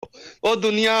ਉਹ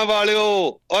ਦੁਨੀਆ ਵਾਲਿਓ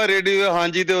ਔਰ ਰੇਡੀਓ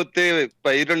ਹਾਂਜੀ ਦੇ ਉੱਤੇ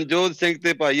ਭਾਈ ਰਣਜੋਧ ਸਿੰਘ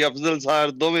ਤੇ ਭਾਈ ਅਫਜ਼ਲ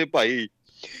ਸਾਹਿਰ ਦੋਵੇਂ ਭਾਈ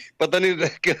ਪਤਾ ਨੀ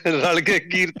ਰਲ ਕੇ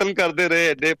ਕੀਰਤਨ ਕਰਦੇ ਰਹੇ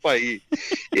ਐਡੇ ਭਾਈ।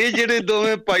 ਇਹ ਜਿਹੜੇ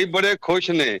ਦੋਵੇਂ ਭਾਈ ਬੜੇ ਖੁਸ਼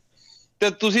ਨੇ ਤੇ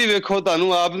ਤੁਸੀਂ ਵੇਖੋ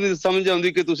ਤੁਹਾਨੂੰ ਆਪ ਨੀ ਸਮਝ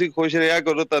ਆਉਂਦੀ ਕਿ ਤੁਸੀਂ ਖੁਸ਼ ਰਿਹਾ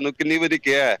ਕਰੋ। ਤੁਹਾਨੂੰ ਕਿੰਨੀ ਵਾਰੀ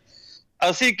ਕਿਹਾ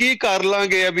ਅਸੀਂ ਕੀ ਕਰ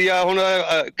ਲਾਂਗੇ ਵੀ ਆ ਹੁਣ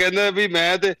ਕਹਿੰਦਾ ਵੀ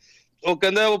ਮੈਂ ਤੇ ਉਹ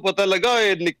ਕਹਿੰਦਾ ਉਹ ਪਤਾ ਲੱਗਾ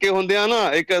ਇਹ ਨਿੱਕੇ ਹੁੰਦਿਆਂ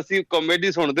ਨਾ ਇੱਕ ਅਸੀਂ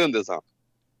ਕਾਮੇਡੀ ਸੁਣਦੇ ਹੁੰਦੇ ਸਾਂ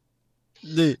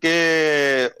ਜੀ ਕਿ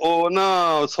ਉਹ ਨਾ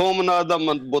ਸੋਮਨਾਥ ਦਾ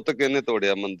ਬੁੱਤ ਕਿਹਨੇ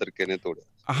ਤੋੜਿਆ ਮੰਦਿਰ ਕਿਹਨੇ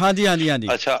ਤੋੜਿਆ। ਹਾਂਜੀ ਹਾਂਜੀ ਹਾਂਜੀ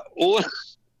ਅੱਛਾ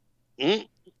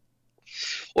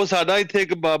ਉਹ ਸਾਡਾ ਇੱਥੇ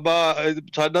ਇੱਕ ਬਾਬਾ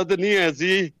ਸਾਡਾ ਤੇ ਨਹੀਂ ਹੈ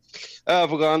ਸੀ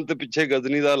ਅਫਗਾਨ ਤੇ ਪਿੱਛੇ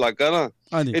ਗਜ਼ਨੀ ਦਾ ਇਲਾਕਾ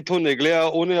ਨਾ ਇੱਥੋਂ ਨਿਕਲਿਆ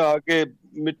ਉਹਨੇ ਆ ਕੇ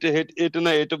ਮਿੱਟੇ ਇੱਟ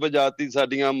ਨਾ ਇੱਟ ਵਜਾਤੀ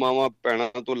ਸਾਡੀਆਂ ਮਾਵਾਂ ਭੈਣਾਂ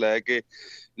ਤੋਂ ਲੈ ਕੇ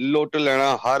ਲੁੱਟ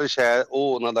ਲੈਣਾ ਹਰ ਸ਼ੈ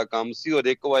ਉਹ ਉਹਨਾਂ ਦਾ ਕੰਮ ਸੀ। ਔਰ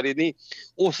ਇੱਕ ਵਾਰੀ ਨਹੀਂ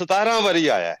ਉਹ 17 ਵਾਰੀ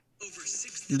ਆਇਆ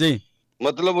ਜੀ।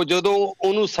 ਮਤਲਬ ਜਦੋਂ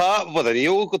ਉਹਨੂੰ ਸਾਹ ਪਤਾ ਨਹੀਂ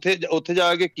ਉਹ ਕਿੱਥੇ ਉੱਥੇ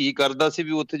ਜਾ ਕੇ ਕੀ ਕਰਦਾ ਸੀ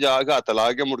ਵੀ ਉੱਥੇ ਜਾ ਕੇ ਹੱਥ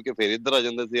ਲਾ ਕੇ ਮੁੜ ਕੇ ਫੇਰ ਇੱਧਰ ਆ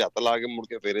ਜਾਂਦੇ ਸੀ ਹੱਥ ਲਾ ਕੇ ਮੁੜ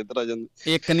ਕੇ ਫੇਰ ਇੱਧਰ ਆ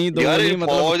ਜਾਂਦੇ ਇੱਕ ਨਹੀਂ ਦੋ ਨਹੀਂ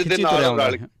ਮਤਲਬ ਫੌਜ ਦੇ ਨਾਲ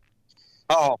ਰਲ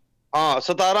ਹਾਂ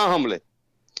 17 ਹਮਲੇ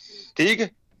ਠੀਕ ਹੈ।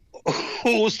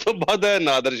 ਉਸ ਤੋਂ ਬਾਅਦ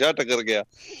ਨਾਦਰ ਸ਼ਾਹ ਟੱਕਰ ਗਿਆ।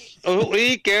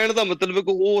 ਇਹ ਕਹਿਣ ਦਾ ਮਤਲਬ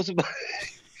ਕਿ ਉਸ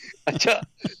ਅੱਛਾ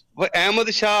ਅਹਿਮਦ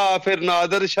ਸ਼ਾਹ ਫਿਰ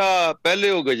ਨਾਦਰ ਸ਼ਾਹ ਪਹਿਲੇ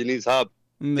ਉਹ ਗਜਨੀ ਸਾਹਿਬ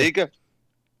ਠੀਕ ਹੈ।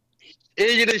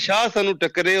 ਇਹ ਜਿਹੜੇ ਸ਼ਾਹ ਸਾਨੂੰ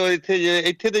ਟੱਕਰੇ ਔਰ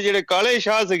ਇੱਥੇ ਦੇ ਜਿਹੜੇ ਕਾਲੇ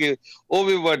ਸ਼ਾਹ ਸੀਗੇ ਉਹ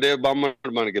ਵੀ ਵੱਡੇ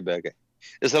ਬਾਹਮਣ ਬਣ ਕੇ ਬਹਿ ਗਏ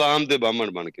ਇਸਲਾਮ ਦੇ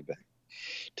ਬਾਹਮਣ ਬਣ ਕੇ ਬਹਿ ਗਏ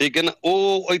ਠੀਕ ਹੈ ਨਾ।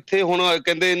 ਉਹ ਇੱਥੇ ਹੁਣ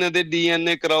ਕਹਿੰਦੇ ਇਹਨਾਂ ਦੇ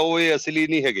DNA ਕਰਾਓ ਇਹ ਅਸਲੀ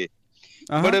ਨਹੀਂ ਹੈਗੇ।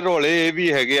 ਬੜੇ ਰੌਲੇ ਇਹ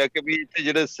ਵੀ ਹੈਗੇ ਆ ਕਿ ਵੀ ਇੱਥੇ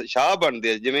ਜਿਹੜੇ ਸ਼ਾਹ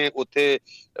ਬਣਦੇ ਆ ਜਿਵੇਂ ਉੱਥੇ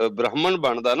ਬ੍ਰਾਹਮਣ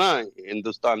ਬਣਦਾ ਨਾ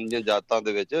ਹਿੰਦੁਸਤਾਨ ਦੀਆਂ ਜਾਤਾਂ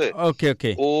ਦੇ ਵਿੱਚ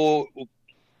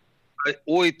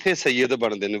ਉਹ ਇੱਥੇ ਸੈਯਦ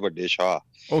ਬਣਦੇ ਨੇ ਵੱਡੇ ਸ਼ਾਹ।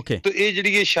 ਤੇ ਇਹ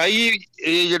ਜਿਹੜੀ ਇਹ ਸ਼ਾਹੀ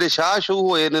ਇਹ ਜਿਹੜੇ ਸ਼ਾਹ ਸ਼ੁਰੂ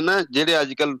ਹੋਏ ਨੇ ਨਾ ਜਿਹੜੇ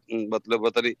ਅੱਜ ਕੱਲ ਮਤਲਬ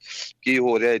ਪਤਾ ਨੀ ਕੀ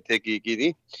ਹੋ ਰਿਹਾ ਇੱਥੇ ਕੀ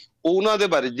ਨਹੀਂ ਉਹਨਾਂ ਦੇ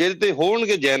ਬਾਰੇ ਜਿਹੜੇ ਤੇ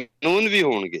ਹੋਣਗੇ ਜੈਨੂਨ ਵੀ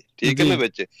ਹੋਣਗੇ ਠੀਕ ਹੈ ਨਾ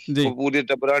ਵਿੱਚ ਪੂਰੇ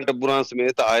ਟੱਬਰਾਂ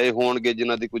ਸਮੇਤ ਆਏ ਹੋਣਗੇ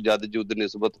ਜਿਨ੍ਹਾਂ ਦੀ ਕੋਈ ਜਦ ਜੁਦ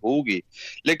ਨਿਸਬਤ ਹੋਊਗੀ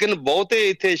ਲੇਕਿਨ ਬਹੁਤੇ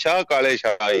ਇੱਥੇ ਸ਼ਾਹ ਕਾਲੇ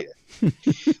ਸ਼ਾਹ ਹੈ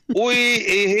ਉਹ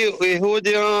ਇਹੋ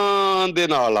ਜਿਹਾਂ ਦੇ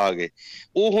ਨਾਲ ਆ ਗਏ।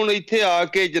 ਉਹ ਹੁਣ ਇੱਥੇ ਆ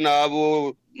ਕੇ ਜਨਾਬ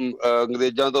ਉਹ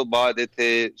ਅੰਗਰੇਜ਼ਾਂ ਤੋਂ ਬਾਅਦ ਇੱਥੇ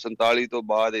 47 ਤੋਂ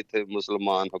ਬਾਅਦ ਇੱਥੇ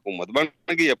ਮੁਸਲਮਾਨ ਹਕੂਮਤ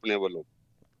ਬਣ ਗਈ ਆਪਣੇ ਵੱਲੋਂ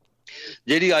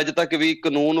ਜਿਹੜੀ ਅੱਜ ਤੱਕ ਵੀ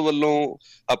ਕਾਨੂੰਨ ਵੱਲੋਂ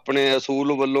ਆਪਣੇ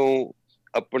ਅਸੂਲ ਵੱਲੋਂ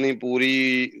ਆਪਣੀ ਪੂਰੀ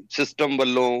ਸਿਸਟਮ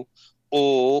ਵੱਲੋਂ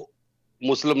ਉਹ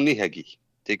ਮੁਸਲਿਮ ਨਹੀਂ ਹੈਗੀ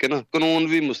ਠੀਕ ਹੈ ਨਾ। ਕਾਨੂੰਨ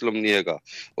ਵੀ ਮੁਸਲਿਮ ਨਹੀਂ ਹੈਗਾ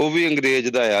ਉਹ ਵੀ ਅੰਗਰੇਜ਼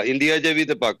ਦਾ ਆ ਇੰਡੀਆ 'ਚ ਵੀ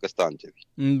ਤੇ ਪਾਕਿਸਤਾਨ 'ਚ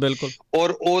ਵੀ ਬਿਲਕੁਲ।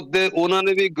 ਔਰ ਉਹਨਾਂ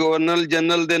ਨੇ ਵੀ ਗਵਰਨਰ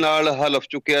ਜਨਰਲ ਦੇ ਨਾਲ ਹਲਫ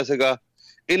ਚੁੱਕਿਆ ਸੀਗਾ।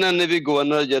 ਇਹਨਾਂ ਨੇ ਵੀ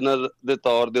ਗਵਰਨਰ ਜਨਰਲ ਦੇ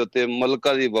ਤੌਰ ਦੇ ਉੱਤੇ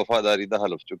ਮੁਲਕਾਂ ਦੀ ਵਫਾਦਾਰੀ ਦਾ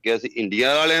ਹਲਫ ਚੁੱਕਿਆ ਸੀ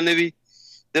ਇੰਡੀਆ ਵਾਲਿਆਂ ਨੇ ਵੀ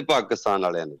ਤੇ ਪਾਕਿਸਤਾਨ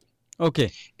ਵਾਲਿਆਂ ਨੇ ਵੀ।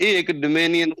 ਇਹ ਇੱਕ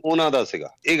ਡੋਮੇਨੀਅਨ ਉਹਨਾਂ ਦਾ ਸੀਗਾ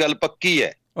ਇਹ ਗੱਲ ਪੱਕੀ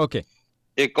ਹੈ।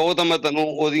 ਇਹ ਕਹੋ ਤਾਂ ਮੈਂ ਤੁਹਾਨੂੰ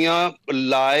ਉਹਦੀਆਂ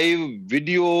ਲਾਈਵ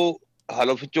ਵੀਡੀਓ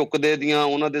ਹਲਫ ਚੁੱਕਦੇ ਦੀਆਂ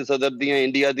ਉਹਨਾਂ ਦੇ ਸਦਰ ਦੀਆਂ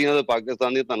ਇੰਡੀਆ ਦੀਆਂ ਤੇ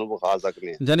ਪਾਕਿਸਤਾਨ ਦੀਆਂ ਤੁਹਾਨੂੰ ਵਿਖਾ ਸਕਦੇ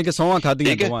ਹਾਂ। ਯਾਨੀ ਕਿ ਸਹੁੰਆਂ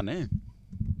ਖਾਧੀਆਂ ਦੋਵਾਂ ਨੇ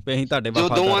ਜੋ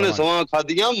ਦੋਵਾਂ ਨੇ ਸਹੁੰਆਂ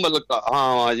ਖਾਧੀਆਂ ਮਲਕਾ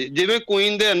ਹਾਂ ਜੀ ਜਿਵੇਂ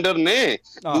ਕੁਈਨ ਦੇ ਅੰਡਰ ਨੇ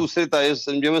ਦੂਸਰੇ ਤਾਂ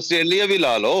ਜਿਵੇਂ ਆਸਟ੍ਰੇਲੀਆ ਵੀ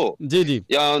ਲਾ ਲਓ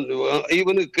ਜਾਂ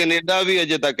ਈਵਨ ਕੈਨੇਡਾ ਵੀ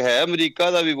ਅਜੇ ਤੱਕ ਹੈ ਅਮਰੀਕਾ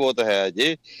ਦਾ ਵੀ ਬਹੁਤ ਹੈ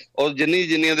ਅਜੇ ਔਰ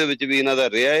ਜਿੰਨੀਆਂ ਦੇ ਵਿੱਚ ਵੀ ਇਹਨਾਂ ਦਾ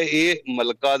ਰਿਹਾ ਇਹ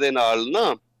ਮਲਕਾ ਦੇ ਨਾਲ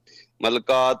ਨਾ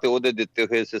ਮਲਕਾ ਤੇ ਉਹਦੇ ਦਿੱਤੇ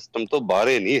ਹੋਏ ਸਿਸਟਮ ਤੋਂ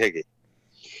ਬਾਹਰੇ ਨਹੀਂ ਹੈਗੇ।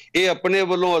 ਇਹ ਆਪਣੇ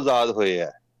ਵੱਲੋਂ ਆਜ਼ਾਦ ਹੋਏ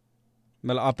ਆ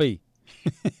ਮਤਲਬ ਆਪੇ ਹੀ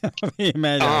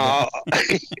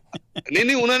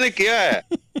ਨਹੀਂ ਉਹਨਾਂ ਨੇ ਕਿਹਾ ਹੈ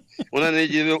ਉਹਨਾਂ ਨੇ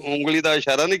ਜਿਵੇਂ ਉਂਗਲੀ ਦਾ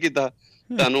ਇਸ਼ਾਰਾ ਨਹੀਂ ਕੀਤਾ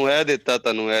ਤੁਹਾਨੂੰ ਇਹ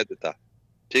ਦਿੱਤਾ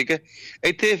ਠੀਕ ਹੈ।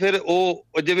 ਇੱਥੇ ਫਿਰ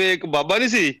ਉਹ ਜਿਵੇਂ ਇੱਕ ਬਾਬਾ ਨਹੀਂ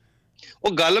ਸੀ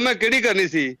ਉਹ ਗੱਲ ਮੈਂ ਕਿਹੜੀ ਕਰਨੀ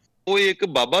ਸੀ ਉਹ ਇੱਕ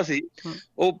ਬਾਬਾ ਸੀ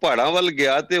ਉਹ ਪਹਾੜਾਂ ਵੱਲ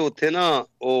ਗਿਆ ਤੇ ਉੱਥੇ ਨਾ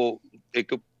ਉਹ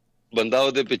ਇੱਕ ਬੰਦਾ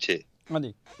ਉਹਦੇ ਪਿੱਛੇ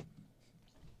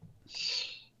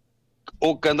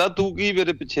ਉਹ ਕਹਿੰਦਾ ਤੂੰ ਕੀ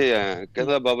ਮੇਰੇ ਪਿੱਛੇ ਆਇਆ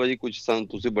ਕਹਿੰਦਾ ਬਾਬਾ ਜੀ ਕੁਛ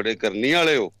ਤੁਸੀਂ ਬੜੇ ਕਰਨੀ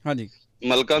ਵਾਲੇ ਹੋ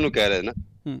ਮਲਕਾ ਨੂੰ ਕਹਿ ਰਹੇ ਨਾ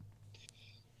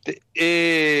ਤੇ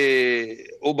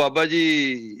ਉਹ ਬਾਬਾ ਜੀ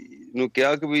ਨੂੰ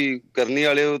ਕਿਹਾ ਕਿ ਵੀ ਕਰਨੀ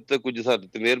ਵਾਲੇ ਹੋ ਤੇ ਕੁਝ ਸਾਡੇ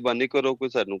ਤੇ ਮਿਹਰਬਾਨੀ ਕਰੋ ਕੋਈ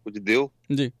ਸਾਨੂੰ ਕੁਝ ਦਿਓ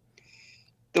ਜੀ।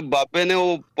 ਤੇ ਬਾਬੇ ਨੇ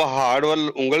ਉਹ ਪਹਾੜ ਵੱਲ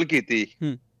ਉਂਗਲ ਕੀਤੀ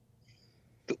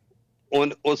ਤੇ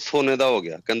ਉਹ ਸੋਨੇ ਦਾ ਹੋ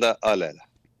ਗਿਆ ਕਹਿੰਦਾ ਆ ਲੈ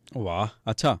ਵਾਹ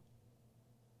ਅੱਛਾ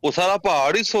ਉਹ ਸਾਰਾ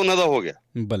ਪਹਾੜ ਹੀ ਸੋਨੇ ਦਾ ਹੋ ਗਿਆ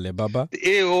ਬੱਲੇ ਬਾਬਾ। ਤੇ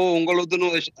ਇਹ ਉਹ ਉਂਗਲ ਉਧਰ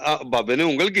ਨੂੰ ਬਾਬੇ ਨੇ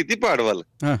ਉਂਗਲ ਕੀਤੀ ਪਹਾੜ ਵੱਲ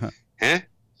ਹੈਂ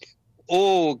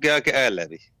ਉਹ ਕਿਹਾ ਕਿ ਐ ਲੈ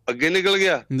ਵੀ ਅੱਗੇ ਨਿਕਲ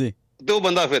ਗਿਆ ਤੇ ਉਹ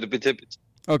ਬੰਦਾ ਫਿਰ ਪਿੱਛੇ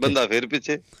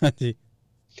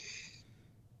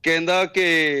ਕਹਿੰਦਾ ਕਿ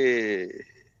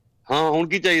ਹਾਂ ਹੁਣ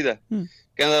ਕੀ ਚਾਹੀਦਾ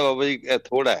ਕਹਿੰਦਾ ਬਾਬਾ ਜੀ ਇਹ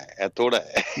ਥੋੜਾ ਹੈ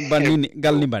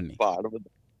ਗੱਲ ਨਹੀਂ ਬਣਨੀ ਪਹਾੜ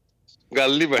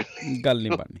ਗੱਲ ਨਹੀਂ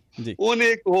ਬਣਨੀ ਜੀ।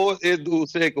 ਉਹਨੇ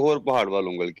ਦੂਸਰੇ ਇੱਕ ਹੋਰ ਪਹਾੜ ਵੱਲ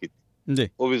ਉਂਗਲ ਕੀਤੀ ਜੀ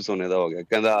ਉਹ ਵੀ ਸੋਨੇ ਦਾ ਹੋ ਗਿਆ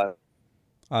ਕਹਿੰਦਾ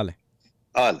ਆ ਲੈ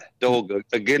ਤੇ ਉਹ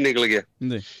ਅੱਗੇ ਨਿਕਲ ਗਿਆ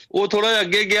ਉਹ ਥੋੜਾ ਜਿਹਾ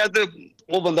ਅੱਗੇ ਗਿਆ ਤੇ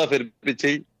ਉਹ ਬੰਦਾ ਫਿਰ ਪਿੱਛੇ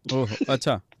ਹੀ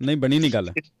ਅੱਛਾ ਨਹੀਂ ਬਣੀ ਨੀ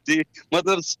ਗੱਲ ਜੀ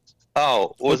ਮਤਲਬ ਆਓ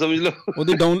ਉਹ ਸਮਝ ਲਓ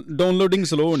ਉਹਦੀ ਡਾਊਨਲੋਡਿੰਗ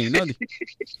ਸਲੋ ਹੋਣੀ ਨਾ ਉਹਦੀ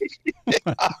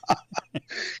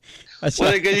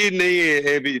ਉਹਨੇ ਕਿਹਾ ਜੀ ਨਹੀਂ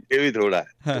ਇਹ ਵੀ ਥੋੜਾ।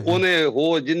 ਉਹਨੇ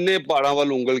ਹੋਰ ਜਿੰਨੇ ਪਹਾੜਾਂ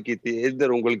ਵੱਲ ਉਂਗਲ ਕੀਤੀ,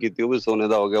 ਇੱਧਰ ਉਂਗਲ ਕੀਤੀ ਉਹ ਵੀ ਸੋਨੇ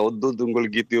ਦਾ ਹੋ ਗਿਆ, ਉੱਧਰ ਉਂਗਲ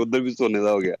ਕੀਤੀ ਉੱਧਰ ਵੀ ਸੋਨੇ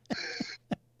ਦਾ ਹੋ ਗਿਆ।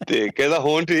 ਤੇ ਕਹਿੰਦਾ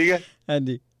ਹੁਣ ਠੀਕ ਹੈ।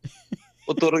 ਹਾਂਜੀ।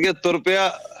 ਉਹ ਤੁਰ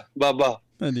ਪਿਆ ਬਾਬਾ।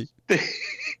 ਹਾਂਜੀ। ਤੇ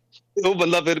ਉਹ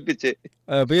ਬੰਦਾ ਫਿਰ ਪਿੱਛੇ,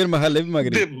 ਫਿਰ ਮਹੱਲੇ ਵੀ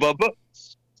ਮਗਰੀ। ਤੇ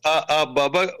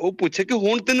ਬਾਬਾ ਉਹ ਪੁੱਛੇ ਕਿ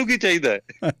ਹੁਣ ਤੈਨੂੰ ਕੀ ਚਾਹੀਦਾ ਹੈ?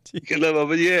 ਕਹਿੰਦਾ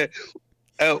ਬਾਬਾ ਜੀ ਇਹ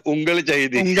ਉਂਗਲ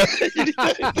ਚਾਹੀਦੀ।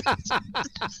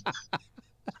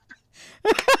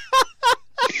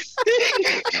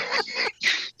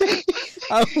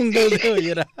 ਉਂਗਲ ਦੇ ਹੋ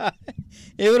ਜਰਾ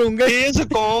ਇਹ ਫਿਰ ਉਂਗਲ ਇਸ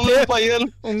ਕੌਮ ਨੂੰ ਭਾਈ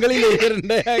ਉਂਗਲ ਹੀ ਲੈ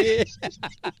ਫਿਰਨ ਹੈਗੇ।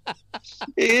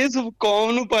 ਇਸ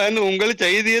ਕੌਮ ਨੂੰ ਭਾਈ ਨੂੰ ਉਂਗਲ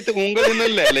ਚਾਹੀਦੀ ਹੈ ਤੇ ਉਂਗਲ ਇਹਨਾਂ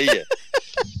ਨੇ ਲੈ ਲਈ ਹੈ।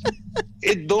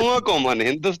 ਇਹ ਦੋਵਾਂ ਕੌਮਾਂ ਨੇ,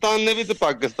 ਹਿੰਦੁਸਤਾਨ ਨੇ ਵੀ ਤੇ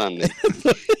ਪਾਕਿਸਤਾਨ ਨੇ,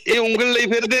 ਇਹ ਉਂਗਲ ਲਈ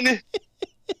ਫਿਰਦੇ ਨੇ।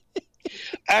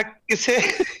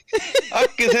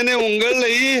 ਕਿਸੇ ਨੇ ਉਂਗਲ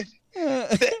ਲਈ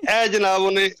ਤੇ ਇਹ ਜਨਾਬ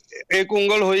ਉਹਨੇ ਇੱਕ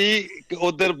ਉਂਗਲ ਹੋਈ ਕਿ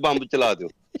ਉਧਰ ਬੰਬ ਚਲਾ ਦਿਓ,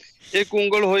 ਇੱਕ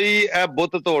ਉਂਗਲ ਹੋਈ ਇਹ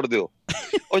ਬੁੱਤ ਤੋੜ ਦਿਓ।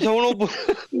 ਅੱਛਾ ਹੁਣ ਉਹ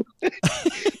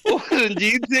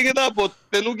ਰਣਜੀਤ ਸਿੰਘ ਦਾ ਬੁੱਤ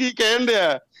ਤੈਨੂੰ ਕੀ ਕਹਿਣ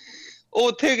ਡਿਆ?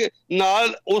 ਉੱਥੇ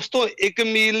ਨਾਲ ਉਸ ਤੋਂ 1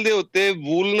 ਮੀਲ ਦੇ ਉੱਤੇ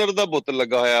ਵੂਲਨਰ ਦਾ ਬੁੱਤ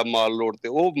ਲੱਗਾ ਹੋਇਆ ਮਾਲ ਰੋਡ ਤੇ,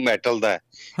 ਉਹ ਮੈਟਲ ਦਾ ਹੈ।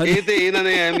 ਇਹ ਤੇ ਇਹਨਾਂ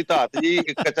ਨੇ ਐਵੇਂ ਧਾਤ ਜੀ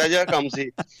ਕੱਚਾ ਜਿਹਾ ਕੰਮ ਸੀ।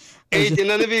 ਇਹ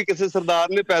ਜਿਨ੍ਹਾਂ ਨੇ ਵੀ ਕਿਸੇ ਸਰਦਾਰ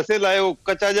ਨੇ ਪੈਸੇ ਲਾਏ ਉਹ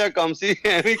ਕੱਚਾ ਜਿਹਾ ਕੰਮ ਸੀ।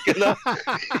 ਐਵੇਂ ਕਹਿੰਦਾ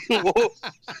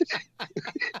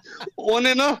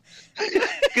ਉਹਨੇ ਨਾ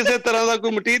ਕਿਸੇ ਤਰ੍ਹਾਂ ਦਾ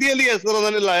ਕੋਈ ਮਟੀਰੀਅਲ ਹੀ ਇਸ ਤਰ੍ਹਾਂ ਦਾ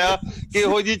ਨੇ ਲਾਇਆ ਕਿ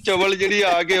ਇਹੋ ਜਿਹੀ ਚਵਲ ਜਿਹੜੀ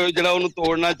ਆ ਕੇ ਜਿਹੜਾ ਉਹਨੂੰ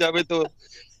ਤੋੜਨਾ ਚਾਹਵੇ ਤਾਂ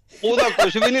ਉਹਦਾ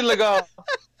ਕੁਛ ਵੀ ਨਹੀਂ ਲੱਗਾ।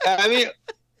 ਐਵੇਂ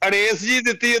ਅੜੇਸ ਜੀ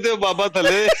ਦਿੱਤੀ ਤੇ ਉਹ ਬਾਬਾ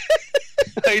ਥੱਲੇ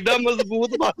ਐਡਾ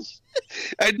ਮਜ਼ਬੂਤ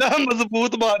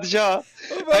ਬਾਦਸ਼ਾਹ,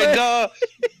 ਐਡਾ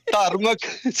ਧਾਰਮਿਕ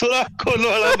ਸੁਰਾਖੋਲ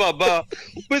ਵਾਲਾ ਬਾਬਾ।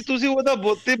 ਵੀ ਤੁਸੀਂ ਉਹਦਾ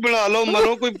ਬੁੱਤ ਹੀ ਬਣਾ ਲਓ,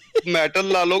 ਮਰੋ ਕੋਈ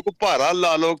ਮੈਟਲ ਲਾ ਲਓ, ਕੋਈ ਭਾਰਾ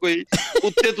ਲਾ ਲਓ, ਕੋਈ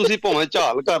ਉੱਤੇ ਤੁਸੀਂ ਭਾਵੇਂ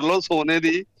ਝਾਲ ਕਰ ਲਓ ਸੋਨੇ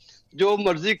ਦੀ, ਜੋ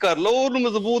ਮਰਜ਼ੀ ਕਰ ਲਓ, ਉਹਨੂੰ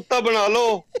ਮਜ਼ਬੂਤ ਤਾਂ ਬਣਾ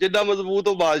ਲਓ ਜਿੱਡਾ ਮਜ਼ਬੂਤ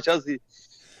ਉਹ ਬਾਦਸ਼ਾਹ ਸੀ।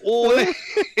 ਉਹਨੇ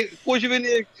ਕੁਛ ਵੀ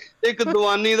ਨਹੀਂ, ਇੱਕ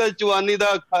ਚਵਾਨੀ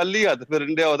ਦਾ ਖਾਲੀ ਹੱਥ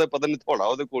ਫਿਰਨ ਡਿਆ, ਉਹਦਾ ਪਤਾ ਨੀ ਥੋੜਾ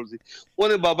ਉਹਦੇ ਕੋਲ ਸੀ।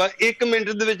 ਉਹਨੇ ਬਾਬਾ 1 ਮਿੰਟ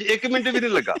ਦੇ ਵਿੱਚ 1 ਮਿੰਟ ਵੀ ਨੀ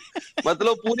ਲੱਗਾ,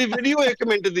 ਮਤਲਬ ਪੂਰੀ ਵੀਡੀਓ 1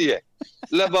 ਮਿੰਟ ਦੀ ਹੈ।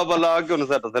 ਲੈ ਬਾਬਾ ਲਾ ਕੇ ਉਹਨੇ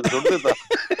ਸੱਟ ਥੱਲੇ ਸੁੱਟ ਦਿੱਤਾ।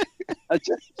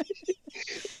 ਅੱਛਾ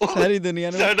ਸਾਰੀ ਦੁਨੀਆ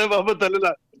ਨੂੰ ਸਾਡਾ ਬਾਬਾ ਥੱਲੇ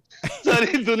ਲਾ,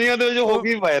 ਸਾਰੀ ਦੁਨੀਆ ਦੇ ਵਿੱਚ ਹੋ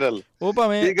ਗਈ ਵਾਇਰਲ। ਉਹ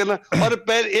ਭਾਵੇਂ ਠੀਕ ਹੈ ਨਾ। ਔਰ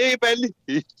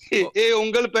ਇਹ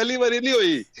ਉਂਗਲ ਪਹਿਲੀ ਵਾਰੀ ਨਹੀਂ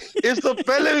ਹੋਈ, ਇਸ ਤੋਂ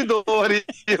ਪਹਿਲੇ ਵੀ 2 ਵਾਰੀ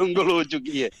ਉਂਗਲ ਹੋ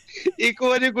ਚੁੱਕੀ ਹੈ। ਇੱਕ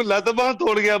ਵਾਰੀ ਕੋਈ ਲੱਤ ਬਾਂਹ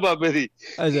ਤੋੜ ਗਿਆ ਬਾਬੇ ਦੀ,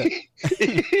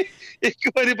 ਇੱਕ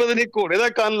ਵਾਰੀ ਪਤਾ ਨੀ ਘੋੜੇ ਦਾ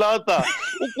ਕੰਨ ਲਾਤਾ।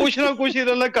 ਉਹ ਕੁਛ ਨਾ ਕੁਛ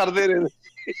ਇਹਨਾਂ ਨਾਲ ਕਰਦੇ ਰਹੇ।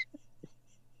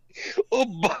 ਉਹ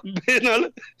ਬਾਬੇ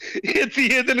ਨਾਲ ਇਹ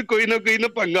 30 ਦਿਨ ਕੋਈ ਨਾ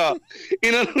ਪੰਗਾ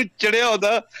ਇਹਨਾਂ ਨੂੰ ਚੜਿਆ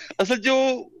ਹੁੰਦਾ। ਅਸਲ ਚ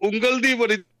ਉਹ ਉਂਗਲ ਦੀ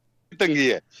ਬੜੀ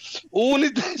ਤੰਗੀ ਹੈ, ਉਹ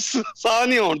ਨਹੀਂ ਸਾਹ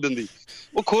ਨਹੀਂ ਆਉਣ ਦਿੰਦੀ।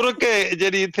 ਉਹ ਖੁਰਕ ਹੈ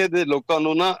ਜਿਹੜੀ ਇੱਥੇ ਦੇ ਲੋਕਾਂ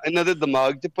ਨੂੰ ਨਾ ਇਹਨਾਂ ਦੇ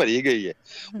ਦਿਮਾਗ 'ਚ ਭਰੀ ਗਈ ਹੈ।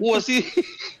 ਉਹ ਅਸੀਂ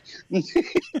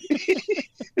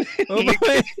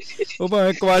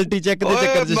ਭਾਵੇਂ ਕੁਆਲਿਟੀ ਚੈੱਕ ਦੇ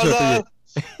ਚੱਕਰ 'ਚ ਛੁੱਟ ਗਏ।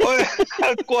 ਓਏ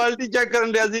ਕੁਆਲਿਟੀ ਚੈੱਕ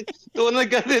ਕਰਨ ਡਿਆ ਸੀ ਤੇ ਉਹਨਾਂ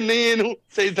ਕਹਿੰਦੇ ਨਹੀਂ ਇਹਨੂੰ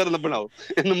ਸਹੀ ਤਰ੍ਹਾਂ ਬਣਾਓ,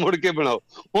 ਇਹਨੂੰ ਮੁੜ ਕੇ ਬਣਾਓ।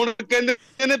 ਹੁਣ ਕਹਿੰਦੇ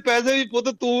ਇਹਨੇ ਪੈਸੇ ਵੀ ਪੁੱਤ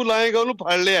ਤੂੰ ਲਾਏਗਾ, ਉਹਨੂੰ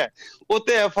ਫੜ ਲਿਆ,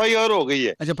 ਉੱਤੇ FIR ਹੋ ਗਈ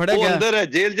ਹੈ, ਉਹ ਅੰਦਰ ਹੈ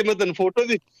ਜੇਲ੍ਹ 'ਚ।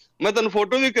 ਮੈਂ ਤੈਨੂੰ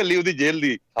ਫੋਟੋ ਵੀ ਘੱਲੀ ਉਹਦੀ ਜੇਲ੍ਹ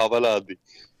ਦੀ, ਹਵਾਲਾਤ ਦੀ।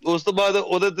 ਉਸ ਤੋਂ ਬਾਅਦ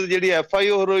ਉਹਦੇ ਤੇ ਜਿਹੜੀ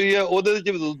FIR ਹੋਈ ਹੈ ਉਹਦੇ ਵਿੱਚ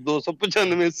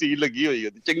 295 C ਲੱਗੀ ਹੋਈ ਹੈ।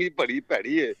 ਚੰਗੀ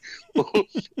ਭੈੜੀ ਹੈ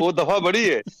ਉਹ ਦਫਾ ਬੜੀ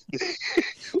ਹੈ,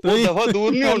 ਉਹ ਦਫਾ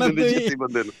ਦੂਰ ਨਹੀਂ ਹੋਣ ਦਿੰਦੀ ਛੇਤੀ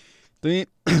ਬੰਦੇ ਨੂੰ।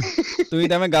 ਤੁਸੀਂ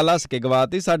ਤਾਂ ਐਵੇਂ ਗੱਲ ਹੱਸ ਕੇ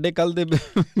ਗਵਾਤੀ। ਸਾਡੇ ਕੱਲ ਦੇ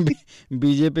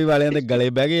BJP ਵਾਲਿਆਂ ਦੇ ਗਲੇ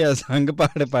ਬਹਿ ਗਏ ਆ ਸੰਗ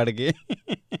ਪੜ ਕੇ।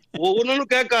 ਉਹ ਉਹਨਾਂ ਨੂੰ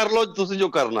ਕਹਿ ਕਰ ਲਓ ਤੁਸੀਂ ਜੋ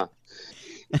ਕਰਨਾ।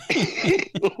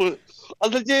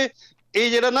 ਅਸਲ 'ਚ ਇਹ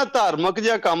ਜਿਹੜਾ ਨਾ ਧਾਰਮਿਕ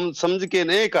ਜਿਹਾ ਕੰਮ ਸਮਝ ਕੇ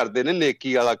ਨੇ ਇਹ ਕਰਦੇ ਨੇ,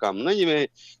 ਨੇਕੀ ਵਾਲਾ ਕੰਮ ਨਾ। ਜਿਵੇਂ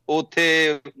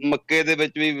ਉੱਥੇ ਮੱਕੇ ਦੇ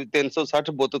ਵਿੱਚ ਵੀ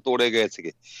 360 ਬੁੱਤ ਤੋੜੇ ਗਏ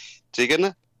ਸੀਗੇ, ਠੀਕ ਹੈ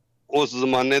ਨਾ, ਉਸ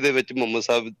ਜ਼ਮਾਨੇ ਦੇ ਵਿੱਚ ਮੁਹੰਮਦ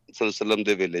ਸਾਹਿਬ ਸਲਮ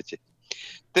ਦੇ ਵੇਲੇ 'ਚ।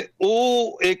 ਤੇ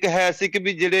ਉਹ ਇੱਕ ਹੈ ਸੀ ਕਿ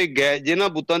ਵੀ ਜਿਹਨਾਂ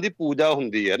ਬੁੱਤਾਂ ਦੀ ਪੂਜਾ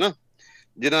ਹੁੰਦੀ ਹੈ ਨਾ,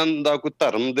 ਜਿਹਨਾਂ ਦਾ ਕੋਈ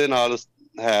ਧਰਮ ਦੇ ਨਾਲ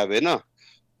ਹੈ ਵੇ ਨਾ,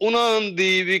 ਉਹਨਾਂ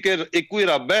ਦੀ ਵੀ ਕਿ ਇੱਕੋ ਹੀ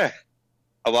ਰੱਬ ਹੈ।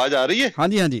 ਆਵਾਜ਼ ਆ ਰਹੀ ਹੈ?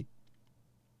 ਹਾਂਜੀ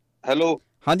ਹੈਲੋ।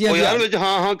 ਹਾਂਜੀ ਯਾਰ ਵਿੱਚ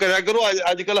ਹਾਂ ਕਰਿਆ ਕਰੋ,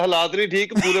 ਅੱਜ ਕੱਲ ਹਾਲਾਤ ਨਹੀਂ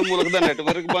ਠੀਕ, ਪੂਰੇ ਮੁਲਕ ਦਾ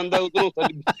ਨੈਟਵਰਕ ਬੰਦ ਆ ਉਧਰੋਂ।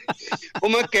 ਉਹ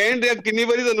ਮੈਂ ਕਹਿਣ ਡਿਆ ਕਿੰਨੀ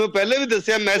ਵਾਰੀ ਤੁਹਾਨੂੰ ਪਹਿਲੇ ਵੀ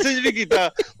ਦੱਸਿਆ, ਮੈਸੇਜ ਵੀ ਕੀਤਾ,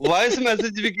 ਵਾਇਸ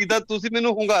ਮੈਸੇਜ ਵੀ ਕੀਤਾ, ਤੁਸੀਂ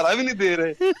ਮੈਨੂੰ ਹੁੰਗਾਰਾ ਵੀ ਨਹੀਂ ਦੇ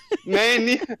ਰਹੇ। ਮੈਂ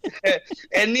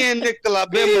ਇੰਨੇ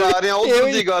ਕਲਾਬੇ ਮਰਾ ਰਿਹਾ,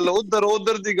 ਉਧਰ ਦੀ ਗੱਲ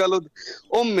ਉਧਰ ਦੀ ਗੱਲ।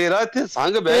 ਉਹ ਮੇਰਾ ਇੱਥੇ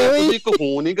ਸੰਗ ਬਹਿ ਗਿਆ, ਤੁਸੀਂ ਇੱਕ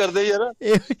ਫੋਨ ਹੀ ਕਰਦੇ ਯਾਰ।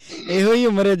 ਇਹੋ ਹੀ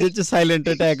ਉਮਰ ਹੈ ਜਿਸ 'ਚ ਸਾਇਲੈਂਟ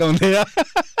ਅਟੈਕ ਆਉਂਦੇ ਆ।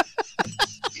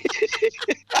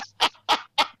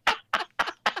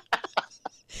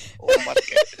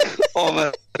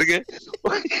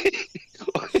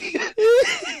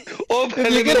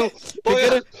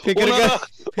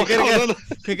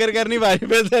 ਫਿਕਰ ਕਰਨੀ ਵਾਰੀ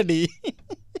ਪੈ ਸਾਡੀ।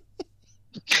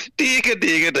 ਠੀਕ ਹੈ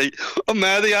ਜੀ।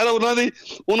 ਮੈਂ ਤਾਂ ਯਾਰ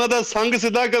ਉਹਨਾਂ ਦਾ ਸੰਗ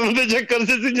ਸਿੱਧਾ ਕਰਨ ਦੇ ਚੱਕਰ 'ਚ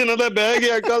ਸੀ, ਜਿਹਨਾਂ ਦਾ ਬਹਿ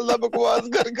ਗਿਆ ਕੱਲ ਦਾ ਬਕਵਾਸ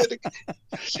ਕਰ ਕੇ।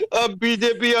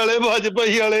 BJP ਵਾਲੇ, ਭਾਜਪਾ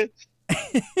ਵਾਲੇ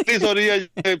ਸੌਰੀ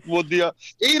ਮੋਦੀ ਆ,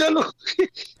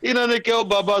 ਇਹਨਾਂ ਨੇ ਕਿਹਾ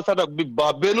ਬਾਬਾ ਸਾਡਾ,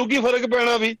 ਬਾਬੇ ਨੂੰ ਕੀ ਫਰਕ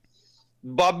ਪੈਣਾ ਵੀ।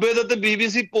 ਬਾਬੇ ਦਾ ਤੇ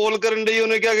BBC ਪੋਲ ਕਰਨ ਡਈ,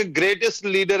 ਉਹਨੇ ਕਿਹਾ ਕਿ ਗ੍ਰੇਟੈਸਟ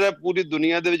ਲੀਡਰ ਹੈ ਪੂਰੀ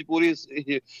ਦੁਨੀਆ ਦੇ ਵਿੱਚ, ਪੂਰੀ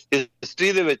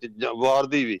ਹਿਸਟਰੀ ਦੇ ਵਿੱਚ ਵਾਰ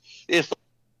ਦੀ ਵੀ, ਇਸ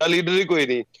ਲੀਡਰ ਹੀ ਕੋਈ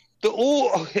ਨਹੀਂ। ਤੇ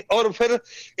ਉਹ ਔਰ ਫਿਰ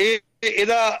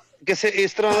ਇਹਦਾ ਕਿਸੇ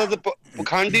ਇਸ ਤਰ੍ਹਾਂ ਦਾ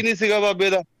ਪਖੰਡ ਹੀ ਨਹੀਂ ਸੀਗਾ ਬਾਬੇ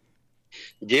ਦਾ।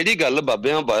 ਜਿਹੜੀ ਗੱਲ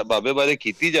ਬਾਬੇ ਬਾਰੇ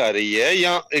ਕੀਤੀ ਜਾ ਰਹੀ ਹੈ,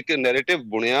 ਜਾਂ ਇੱਕ ਨੈਰੇਟਿਵ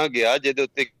ਬੁਣਿਆ ਗਿਆ ਜਿਹਦੇ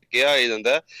ਉੱਤੇ ਕਿਹਾ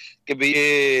ਜਾਂਦਾ ਕਿ ਵੀ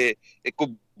ਇਹ ਇੱਕ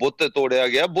ਬੁੱਤ ਤੋੜਿਆ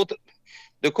ਗਿਆ। ਬੁੱਤ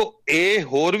ਦੇਖੋ ਇਹ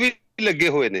ਹੋਰ ਵੀ ਲੱਗੇ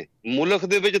ਹੋਏ ਨੇ, ਮੁਲਕ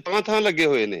ਦੇ ਵਿੱਚ ਥਾਂ ਲੱਗੇ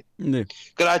ਹੋਏ ਨੇ,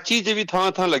 ਕਰਾਚੀ 'ਚ ਵੀ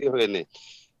ਥਾਂ ਲੱਗੇ ਹੋਏ ਨੇ।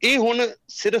 ਇਹ ਹੁਣ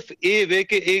ਸਿਰਫ ਇਹ ਵੇ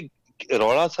ਕਿ ਇਹ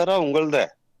ਰੌਲਾ ਸਾਰਾ ਉਂਗਲ ਦਾ ਹੈ।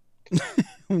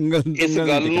 ਇਸ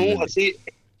ਗੱਲ ਨੂੰ ਅਸੀਂ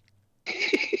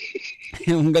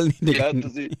ਉਂਗਲ ਨਹੀਂ,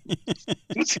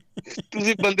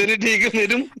 ਤੁਸੀਂ ਬੰਦੇ ਨੇ ਠੀਕ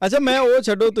ਮੇਰੇ। ਅੱਛਾ ਮੈਂ ਉਹ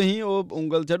ਛੱਡੋ, ਤੁਸੀਂ ਉਹ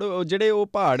ਉਂਗਲ ਛੱਡੋ, ਜਿਹੜੇ ਉਹ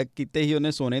ਪਹਾੜ ਕੀਤੇ ਸੀ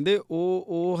ਉਹਨੇ ਸੋਨੇ ਦੇ,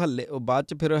 ਉਹ ਹੱਲੇ ਉਹ ਬਾਅਦ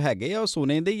ਚ ਫਿਰ ਹੈਗੇ ਆ ਉਹ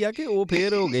ਸੋਨੇ ਦੇ ਹੀ ਆ ਕਿ ਉਹ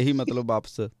ਫੇਰ ਹੋ ਗਏ ਸੀ ਮਤਲਬ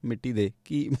ਵਾਪਸ ਮਿੱਟੀ ਦੇ?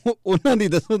 ਕੀ ਉਹਨਾਂ ਦੀ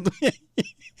ਦੱਸੋ ਤੁਸੀਂ,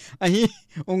 ਅਸੀਂ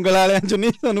ਉਂਗਲ ਵਾਲਿਆਂ ਚੋਂ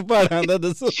ਨਹੀਂ, ਤੁਹਾਨੂੰ ਪਹਾੜਾਂ ਦਾ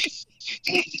ਦੱਸੋ।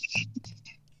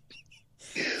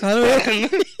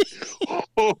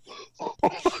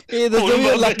 ਇਹ ਦੱਸੋ ਵੀ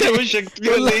ਉਹ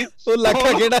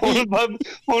ਲੱਖਾ ਕਿਹੜਾ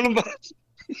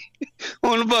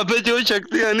ਹੁਣ ਬਾਬੇ ਚ ਉਹ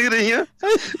ਸ਼ਕਤੀਆਂ ਨਹੀਂ ਰਹੀਆਂ,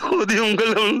 ਉਹਦੀ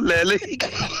ਉਂਗਲ ਹੁਣ ਲੈ ਲਈ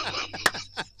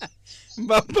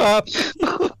ਬਾਬਾ,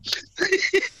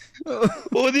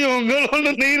 ਉਹਦੀ ਉਂਗਲ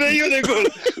ਹੁਣ ਨਹੀਂ ਰਹੀ ਉਹਦੇ ਕੋਲ,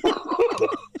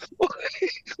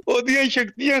 ਉਹਦੀਆਂ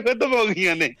ਸ਼ਕਤੀਆਂ ਖਤਮ ਹੋ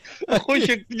ਗਈਆਂ ਨੇ। ਉਹ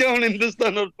ਸ਼ਕਤੀਆਂ ਹੁਣ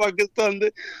ਹਿੰਦੁਸਤਾਨ ਔਰ ਪਾਕਿਸਤਾਨ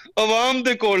ਦੇ ਆਵਾਮ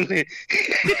ਦੇ ਕੋਲ ਨੇ,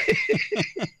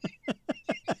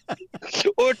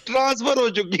 ਉਹ ਟ੍ਰਾਂਸਫਰ ਹੋ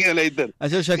ਚੁੱਕੀਆਂ ਨੇ ਇੱਧਰ।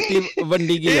 ਅੱਛਾ ਸ਼ਕਤੀ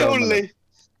ਵੰਡੀ ਗਈ ਹੈ ਹੁਣ ਲਈ,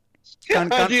 ਕਣ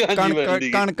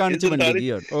ਚ ਵੰਡੀ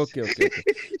ਗਈ। ਓਕੇ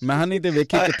ਮੈਂ ਨਹੀਂ ਤੇ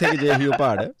ਵੇਖੀ ਕਿੱਥੇ ਜੇ ਸੀ ਉਹ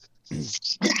ਪਹਾੜ।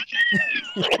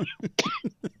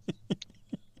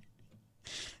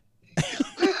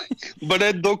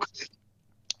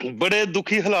 ਬੜੇ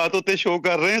ਦੁਖੀ ਹਾਲਾਤ ਉੱਤੇ ਸ਼ੋਅ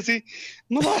ਕਰ ਰਹੇ ਸੀ,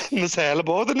 ਮਿਸਾਇਲ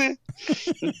ਬਹੁਤ ਨੇ।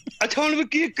 ਅੱਛਾ ਹੁਣ ਵੀ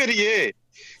ਕੀ ਕਰੀਏ?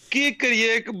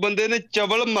 ਇੱਕ ਬੰਦੇ ਨੇ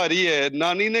ਚਵਲ ਮਾਰੀ ਹੈ,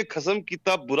 ਨਾਨੀ ਨੇ ਖਸਮ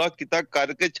ਕੀਤਾ, ਬੁਰਾ ਕੀਤਾ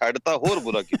ਕਰਕੇ ਛੱਡਤਾ, ਹੋਰ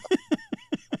ਬੁਰਾ ਕੀਤਾ।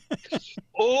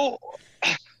 ਉਹ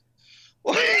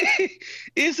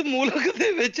ਇਸ ਮੁਲਕ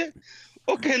ਦੇ ਵਿੱਚ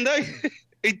ਉਹ ਕਹਿੰਦਾ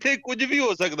ਇੱਥੇ ਕੁਝ ਵੀ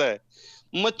ਹੋ ਸਕਦਾ ਹੈ,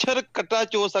 ਮੱਛਰ ਕੱਟਾ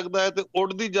ਚੋ ਸਕਦਾ ਹੈ ਤੇ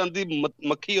ਉੱਡਦੀ ਜਾਂਦੀ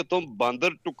ਮੱਖੀ ਉੱਤੋਂ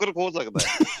ਬਾਂਦਰ ਟੁੱਕਰ ਖੋ ਸਕਦਾ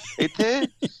ਹੈ, ਇੱਥੇ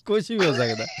ਕੁਝ ਵੀ ਹੋ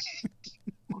ਸਕਦਾ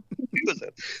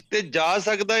ਤੇ ਜਾ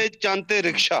ਸਕਦਾ ਹੈ ਚੰਦ ਤੇ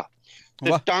ਰਿਕਸ਼ਾ,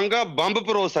 ਤੇ ਟਾਂਗਾ ਬੰਬ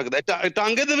ਪਰੋ ਸਕਦਾ ਹੈ।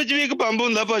 ਟਾਂਗੇ ਦੇ ਵਿੱਚ ਵੀ ਇੱਕ ਬੰਬ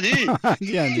ਹੁੰਦਾ ਭਾਜੀ।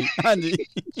 ਹਾਂਜੀ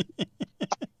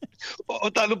ਉਹ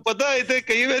ਤੁਹਾਨੂੰ ਪਤਾ ਇੱਥੇ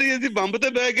ਕਈ ਵਾਰੀ ਅਸੀਂ ਬੰਬ ਤੇ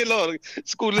ਬਹਿ ਕੇ ਲਾਹੌਰ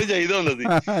ਸਕੂਲੇ ਜਾਈਦਾ ਹੁੰਦਾ ਸੀ,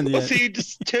 ਉਹ ਸੀਟ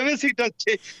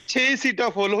 6 ਸੀਟਾਂ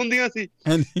ਫੁੱਲ ਹੁੰਦੀਆਂ ਸੀ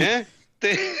ਹੈਂ,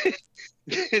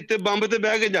 ਤੇ ਬੰਬ ਤੇ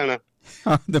ਬਹਿ ਕੇ ਜਾਣਾ।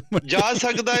 ਜਾ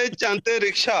ਸਕਦਾ ਹੈ ਚੰਦ ਤੇ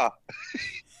ਰਿਕਸ਼ਾ,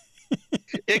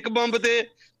 ਇੱਕ ਬੰਬ ਤੇ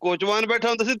ਕੋਚਵਾਨ ਬੈਠਾ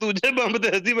ਹੁੰਦਾ ਸੀ, ਦੂਜੇ ਬੰਬ ਤੇ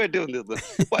ਅਸੀਂ ਬੈਠੇ ਹੁੰਦੇ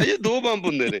ਸੀ। ਭਾਈ 2 ਬੰਬ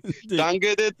ਹੁੰਦੇ ਨੇ,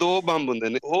 ਟਾਂਗੇ ਦੇ 2 ਬੰਬ ਹੁੰਦੇ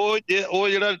ਨੇ। ਉਹ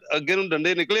ਜਿਹੜਾ ਅੱਗੇ ਨੂੰ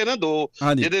ਡੰਡੇ ਨਿਕਲੇ ਨਾ 2,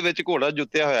 ਜਿਹਦੇ ਵਿੱਚ ਘੋੜਾ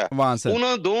ਜੁੱਤਿਆ ਹੋਇਆ,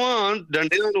 ਉਹਨਾਂ ਦੋਵਾਂ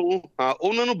ਡੰਡਿਆਂ ਨੂੰ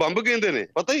ਉਹਨਾਂ ਨੂੰ ਬੰਬ ਕਹਿੰਦੇ ਨੇ,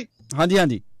 ਪਤਾ ਹੀ? ਹਾਂਜੀ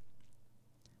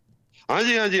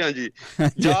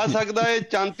ਜਾ ਸਕਦਾ ਹੈ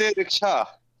ਚੰਦ ਤੇ ਰਿਕਸ਼ਾ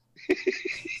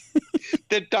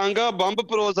ਤੇ ਟਾਂਗਾ ਬੰਬ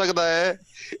ਪਰੋ ਸਕਦਾ ਹੈ,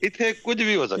 ਇੱਥੇ ਕੁਝ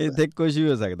ਵੀ ਹੋ ਸਕਦਾ,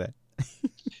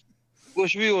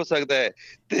 ਕੁਛ ਵੀ ਹੋ ਸਕਦਾ ਹੈ।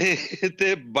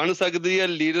 ਤੇ ਬਣ ਸਕਦੀ ਹੈ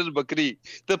ਲੀਡਰ ਬੱਕਰੀ,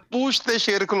 ਤੇ ਪੂਛ ਤੇ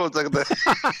ਸ਼ੇਰ ਖਲੋ ਸਕਦਾ ਹੈ।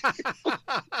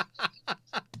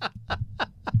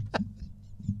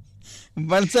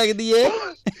 ਬਣ ਸਕਦੀ ਹੈ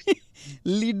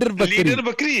ਲੀਡਰ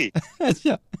ਬੱਕਰੀ,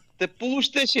 ਅੱਛਾ, ਤੇ ਪੂਛ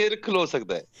ਤੇ ਸ਼ੇਰ ਖਲੋ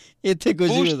ਸਕਦਾ ਹੈ, ਇੱਥੇ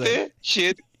ਕੁਝ ਵੀ ਹੋ ਸਕਦਾ, ਤੇ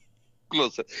ਸ਼ੇਰ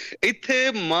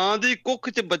ਇੱਥੇ ਮਾਂ ਦੀ ਕੁੱਖ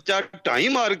ਚ ਬੱਚਾ ਢਾਈ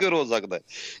ਮਾਰ ਕੇ ਰੋ ਸਕਦਾ ਹੈ,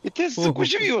 ਇੱਥੇ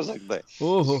ਕੁਛ ਵੀ ਹੋ ਸਕਦਾ ਹੈ।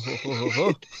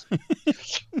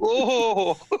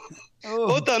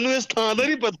 ਉਹ ਤੁਹਾਨੂੰ ਇਸ ਥਾਂ ਦਾ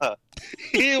ਨੀ ਪਤਾ,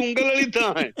 ਇਹ ਉਂਗਲ ਵਾਲੀ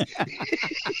ਥਾਂ ਹੈ,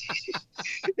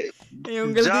 ਇਹ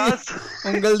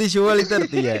ਉਂਗਲ ਦੀ ਸ਼ੋਅ ਵਾਲੀ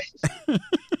ਧਰਤੀ ਹੈ।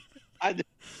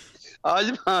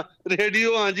 ਅੱਜ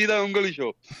ਰੇਡੀਓ ਹਾਂਜੀ ਦਾ ਉਂਗਲੀ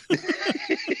ਸ਼ੋਅ।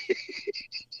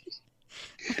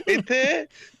 ਇੱਥੇ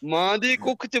ਮਾਂ ਦੀ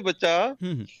ਕੁੱਖ ਚ ਬੱਚਾ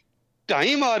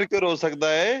ਢਾਈ ਮਾਰ ਕੇ ਰੋ ਸਕਦਾ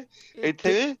ਹੈ,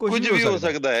 ਇੱਥੇ ਕੁਝ ਵੀ ਹੋ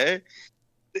ਸਕਦਾ ਹੈ।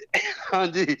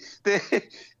 ਹਾਂਜੀ, ਤੇ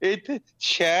ਇੱਥੇ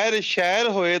ਸ਼ਹਿਰ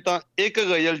ਹੋਏ ਤਾਂ ਇੱਕ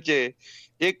ਗਜ਼ਲ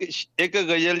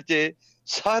ਚ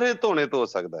ਸਾਰੇ ਧੋਣੇ ਧੋ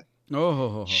ਸਕਦਾ ਹੈ।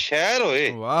 ਸ਼ਹਿਰ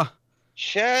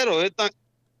ਹੋਏ ਤਾਂ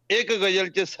ਇੱਕ ਗਜ਼ਲ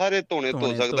ਚ ਸਾਰੇ ਧੋਣੇ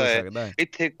ਧੋ ਸਕਦਾ ਹੈ,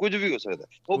 ਇੱਥੇ ਕੁਝ ਵੀ ਹੋ ਸਕਦਾ।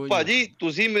 ਉਹ ਭਾਜੀ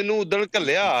ਤੁਸੀਂ ਮੈਨੂੰ ਉਦਣ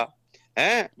ਘੱਲਿਆ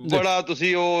ਹੈਂ, ਬੜਾ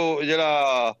ਤੁਸੀਂ ਉਹ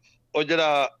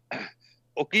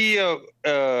ਕੀ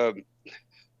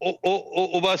ਉਹ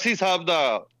ਉਬਾਸੀ ਸਾਹਿਬ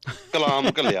ਦਾ ਕਲਾਮ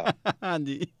ਘੱਲਿਆ।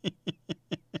 ਹਾਂਜੀ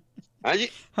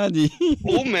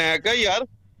ਉਹ ਮੈਂ ਕਿਹਾ ਯਾਰ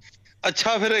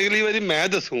ਅੱਛਾ ਫਿਰ ਅਗਲੀ ਵਾਰੀ ਮੈਂ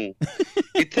ਦੱਸੂ,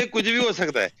 ਇੱਥੇ ਕੁਝ ਵੀ ਹੋ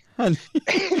ਸਕਦਾ ਹੈ।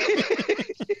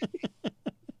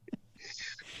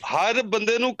 ਹਰ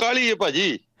ਬੰਦੇ ਨੂੰ ਕਾਹਲੀ ਹੈ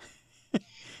ਭਾਜੀ,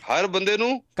 ਹਰ ਬੰਦੇ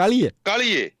ਨੂੰ ਕਾਹਲੀ ਹੈ,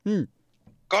 ਕਾਹਲੀ ਹੈ,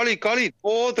 ਕਾਹਲੀ ਕਾਹਲੀ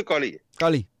ਬਹੁਤ ਕਾਹਲੀ ਹੈ,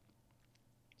 ਕਾਹਲੀ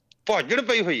ਭਾਜੜ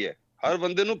ਪਈ ਹੋਈ ਹੈ, ਹਰ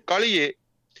ਬੰਦੇ ਨੂੰ ਕਾਹਲੀ ਹੈ।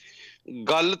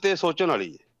 ਗੱਲ ਤੇ ਸੋਚਣ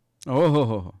ਵਾਲੀ ਹੈ। ਓ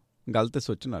ਹੋ ਗੱਲ ਤੇ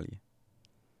ਸੋਚਣ ਵਾਲੀ ਹੈ।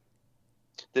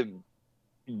 ਤੇ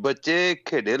ਬੱਚੇ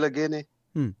ਖੇਡੇ ਲੱਗੇ ਨੇ,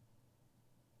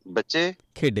 ਬੱਚੇ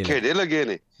ਖੇਡੇ ਲੱਗੇ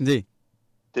ਨੇ ਜੀ,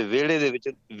 ਤੇ ਵਿਹੜੇ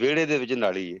ਦੇ ਵਿੱਚ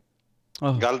ਨਾਲੀ ਹੈ।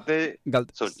 ਗੱਲ ਤੇ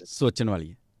ਸੋਚਣ ਵਾਲੀ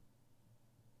ਹੈ।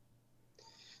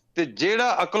 ਤੇ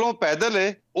ਜਿਹੜਾ ਅਕਲੋਂ ਪੈਦਲ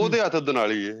ਹੈ ਉਹਦੇ ਹੱਥ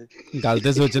ਦੁਨਾਲੀ ਹੈ। ਗੱਲ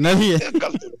ਤੇ ਸੋਚਣ ਵਾਲੀ ਹੈ।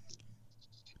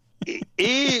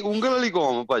 ਇਹ ਉਂਗਲ ਵਾਲੀ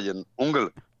ਕੌਮ ਭਾਜਨ,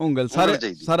 ਉਂਗਲ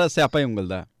ਸਾਰਾ ਸਿਆਪਾ ਹੀ ਉਂਗਲ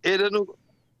ਦਾ ਇਹਨਾਂ ਨੂੰ।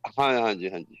 ਹਾਂਜੀ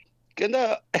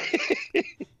ਕਹਿੰਦਾ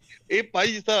ਇਹ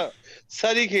ਭਾਈ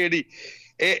ਸਾਰੀ ਖੇੜੀ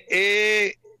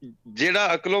ਇਹ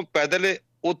ਜਿਹੜਾ ਅਕਲੋਂ ਪੈਦਲ ਹੈ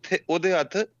ਉੱਥੇ ਉਹਦੇ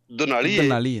ਹੱਥ ਦੁਨਾਲੀ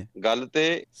ਹੈ। ਗੱਲ ਤੇ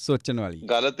ਸੋਚਣ ਵਾਲੀ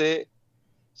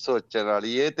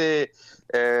ਹੈ। ਤੇ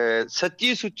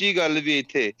ਸੱਚੀ ਸੁੱਚੀ ਗੱਲ ਵੀ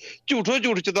ਇੱਥੇ ਝੂਠੋ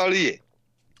ਝੂਠ 44 ਹੈ।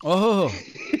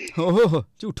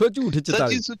 ਝੂਠੋ ਝੂਠ 44,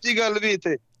 ਸੱਚੀ ਸੁੱਚੀ ਗੱਲ ਵੀ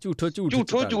ਇੱਥੇ ਝੂਠੋ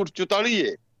ਝੂਠ 44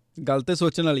 ਹੈ। ਗੱਲ ਤੇ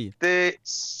ਸੋਚਣ ਵਾਲੀ ਹੈ, ਤੇ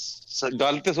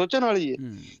ਗੱਲ ਤੇ ਸੋਚਣ ਵਾਲੀ ਹੈ।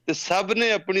 ਤੇ ਸਭ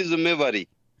ਨੇ ਆਪਣੀ ਜ਼ਿੰਮੇਵਾਰੀ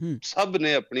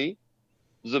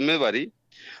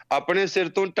ਆਪਣੇ ਸਿਰ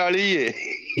ਤੋਂ ਟਾਲੀ ਹੈ।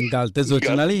 ਗੱਲ ਤੇ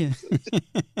ਸੋਚਣ ਵਾਲੀ ਹੈ।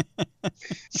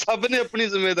 ਸਭ ਨੇ ਆਪਣੀ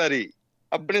ਜ਼ਿੰਮੇਵਾਰੀ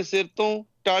ਆਪਣੇ ਸਿਰ ਤੋਂ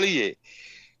ਟਾਲੀ ਹੈ।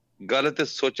 ਗੱਲ ਤੇ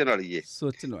ਸੋਚਣ ਵਾਲੀ ਹੈ।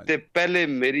 ਤੇ ਪਹਿਲੇ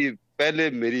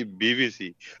ਮੇਰੀ ਬੀਵੀ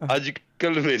ਸੀ, ਅੱਜ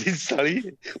ਕੱਲ ਮੇਰੀ ਸਾਲੀ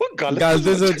ਹੈ। ਉਹ ਗੱਲ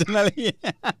ਤੇ ਸੋਚਣ ਵਾਲੀ ਹੈ।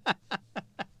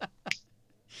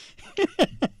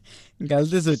 ਗੱਲ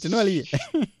ਤੇ ਸੋਚਣ ਵਾਲੀ ਹੈ।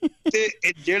 ਤੇ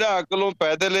ਜਿਹੜਾ ਅਕਲੋਂ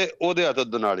ਪੈਦਲ ਹੈ ਉਹਦੇ ਹੱਥ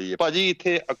ਦੁਨਾਲੀ ਹੈ। ਭਾਜੀ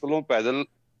ਇੱਥੇ ਅਕਲੋਂ ਪੈਦਲ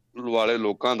ਵਾਲੇ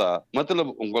ਲੋਕਾਂ ਦਾ ਮਤਲਬ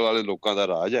ਉਂਗਲ ਵਾਲੇ ਲੋਕਾਂ ਦਾ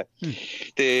ਰਾਜ ਹੈ।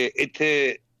 ਤੇ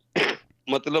ਇੱਥੇ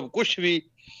ਮਤਲਬ ਕੁਛ ਵੀ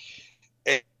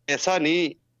ਐਸਾ ਨਹੀਂ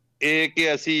ਇਹ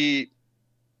ਕਿ ਅਸੀਂ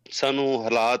ਸਾਨੂੰ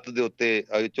ਹਾਲਾਤ ਦੇ ਉੱਤੇ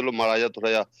ਚਲੋ ਮਾੜਾ ਜਿਹਾ ਥੋੜਾ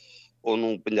ਜਿਹਾ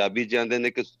ਉਹਨੂੰ ਪੰਜਾਬੀ ਚ ਆਂਦੇ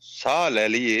ਨੇ ਕਿ ਸਾਹ ਲੈ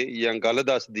ਲਈਏ ਜਾਂ ਗੱਲ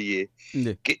ਦੱਸ ਦਈਏ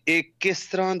ਕਿ ਇਹ ਕਿਸ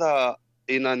ਤਰ੍ਹਾਂ ਦਾ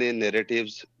ਇਹਨਾਂ ਨੇ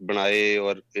ਨੈਰੇਟਿਵਸ ਬਣਾਏ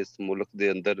ਔਰ ਇਸ ਮੁਲਕ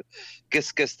ਦੇ ਅੰਦਰ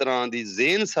ਕਿਸ ਤਰ੍ਹਾਂ ਦੀ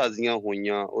ਜ਼ੇਨ ਸਾਜ਼ੀਆਂ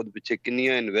ਹੋਈਆਂ, ਉਹਦੇ ਪਿੱਛੇ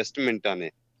ਕਿੰਨੀਆਂ ਇਨਵੈਸਟਮੈਂਟਾਂ ਨੇ।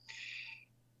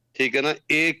 ਠੀਕ ਹੈ ਨਾ,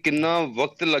 ਇਹ ਕਿੰਨਾ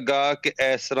ਵਕਤ ਲੱਗਾ ਕਿ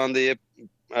ਇਸ ਤਰ੍ਹਾਂ ਦੇ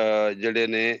ਜਿਹੜੇ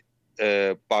ਨੇ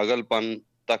ਪਾਗਲਪਨ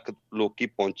ਤੱਕ ਲੋਕੀ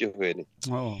ਪਹੁੰਚੇ ਹੋਏ ਨੇ।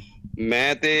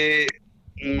 ਮੈਂ ਤੇ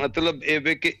ਮਤਲਬ ਇਹ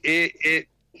ਵੇ ਕਿ ਇਹ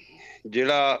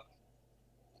ਜਿਹੜਾ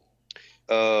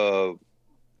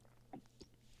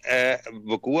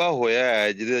ਵਕੂਆ ਹੋਇਆ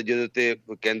ਹੈ ਜਿਹਦੇ ਤੇ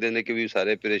ਕਹਿੰਦੇ ਨੇ ਕਿ ਵੀ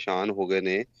ਸਾਰੇ ਪਰੇਸ਼ਾਨ ਹੋ ਗਏ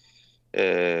ਨੇ,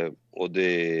 ਉਹਦੇ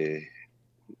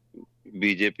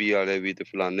ਬੀਜੇਪੀ ਵਾਲੇ ਵੀ ਤੇ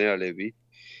ਫਲਾਣੇ ਵਾਲੇ ਵੀ।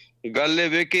 ਗੱਲ ਇਹ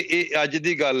ਵੇ ਕਿ ਇਹ ਅੱਜ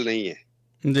ਦੀ ਗੱਲ ਨਹੀਂ ਹੈ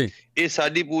ਜੀ, ਇਹ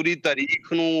ਸਾਡੀ ਪੂਰੀ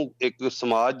ਤਾਰੀਖ ਨੂੰ, ਇੱਕ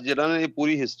ਸਮਾਜ ਜਿਹੜਾ ਨਾ ਇਹ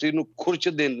ਪੂਰੀ ਹਿਸਟਰੀ ਨੂੰ ਖੁਰਚ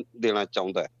ਦੇਣਾ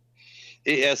ਚਾਹੁੰਦਾ ਹੈ।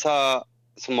 ਇਹ ਐਸਾ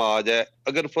ਸਮਾਜ ਹੈ,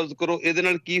 ਅਗਰ ਫਰਜ਼ ਕਰੋ ਇਹਦੇ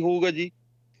ਨਾਲ ਕੀ ਹੋਊਗਾ ਜੀ,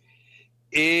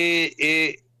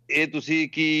 ਇਹ ਤੁਸੀਂ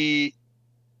ਕੀ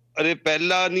ਅਰੇ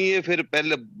ਪਹਿਲਾਂ ਨਹੀਂ ਇਹ ਫਿਰ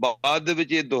ਪਹਿਲੇ ਬਾਅਦ ਦੇ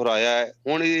ਵਿੱਚ ਇਹ ਦੁਹਰਾਇਆ ਹੈ।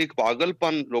 ਹੁਣ ਇਹ ਇੱਕ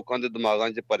ਪਾਗਲਪਨ ਲੋਕਾਂ ਦੇ ਦਿਮਾਗਾਂ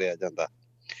 'ਚ ਭਰਿਆ ਜਾਂਦਾ,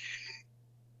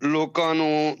 ਲੋਕਾਂ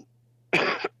ਨੂੰ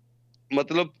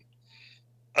ਮਤਲਬ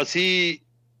ਅਸੀਂ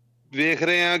ਵੇਖ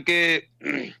ਰਹੇ ਹਾਂ ਕਿ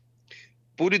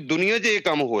ਪੂਰੀ ਦੁਨੀਆ 'ਚ ਇਹ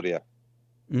ਕੰਮ ਹੋ ਰਿਹਾ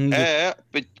ਹੈ।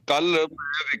 ਕੱਲ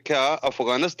ਮੈਂ ਵੇਖਿਆ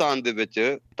ਅਫਗਾਨਿਸਤਾਨ ਦੇ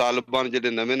ਵਿੱਚ ਤਾਲਿਬਾਨ ਜਿਹੜੇ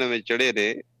ਨਵੇਂ ਚੜੇ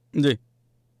ਨੇ ਜੀ,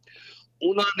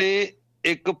 ਉਹਨਾਂ ਨੇ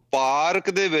ਇੱਕ ਪਾਰਕ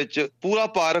ਦੇ ਵਿੱਚ ਪੂਰਾ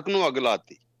ਪਾਰਕ ਨੂੰ ਅੱਗ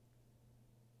ਲਾਤੀ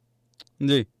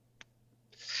ਜੀ।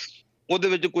 ਉਹਦੇ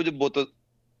ਵਿੱਚ ਕੁਝ ਬਹੁਤ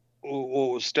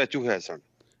ਉਹ ਸਟੈਚੂ ਹੈ ਸਨ।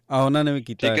 ਉਹਨਾਂ ਨੇ ਵੀ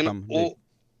ਕੀਤਾ ਕੰਮ। ਉਹ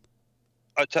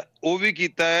ਅੱਛਾ ਉਹ ਵੀ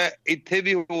ਕੀਤਾ ਹੈ, ਇੱਥੇ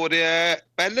ਵੀ ਹੋ ਰਿਹਾ ਹੈ,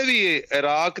 ਪਹਿਲੇ ਵੀ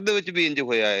ਇਰਾਕ ਦੇ ਵਿੱਚ ਵੀ ਇੰਜ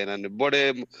ਹੋਇਆ ਇਹਨਾਂ ਨੇ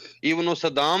ਬੜੇ, ਈਵਨ ਉਹ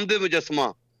ਸਦਾਮ ਦੇ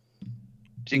ਮੁਜੱਸਮਾ,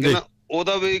 ਠੀਕ ਹੈ ਨਾ,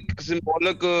 ਉਹਦਾ ਵੀ ਇੱਕ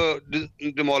ਸਿੰਬੋਲਿਕ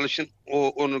ਡਿਮੋਲਿਸ਼ਨ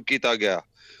ਉਹਨੂੰ ਕੀਤਾ ਗਿਆ।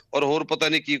 ਔਰ ਹੋਰ ਪਤਾ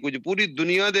ਨਹੀਂ ਕੀ ਕੁਝ ਪੂਰੀ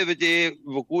ਦੁਨੀਆ ਦੇ ਵਿੱਚ ਇਹ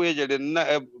ਵਕੂਏ ਜਿਹੜੇ ਨੇ ਨਾ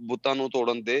ਇਹ ਬੁੱਤਾਂ ਨੂੰ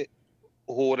ਤੋੜਨ ਦੇ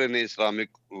ਹੋ ਰਹੇ ਨੇ ਇਸਲਾਮਿਕ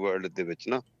ਵਰਲਡ ਦੇ ਵਿੱਚ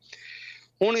ਨਾ।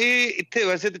 ਹੁਣ ਇਹ ਇੱਥੇ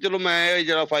ਵੈਸੇ ਤਾਂ ਚਲੋ ਮੈਂ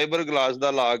ਜਿਹੜਾ ਫਾਈਬਰ ਗਲਾਸ ਦਾ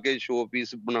ਲਾ ਕੇ ਸ਼ੋ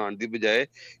ਪੀਸ ਬਣਾਉਣ ਦੀ ਬਜਾਏ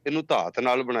ਇਹਨੂੰ ਧਾਤ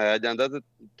ਨਾਲ ਬਣਾਇਆ ਜਾਂਦਾ ਤੇ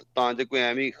ਤਾਂ ਜੇ ਕੋਈ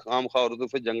ਐਵੇਂ ਖਾਮ ਖਾਰ ਤੋਂ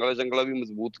ਫਿਰ ਜੰਗਲਾ ਵੀ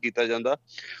ਮਜ਼ਬੂਤ ਕੀਤਾ ਜਾਂਦਾ।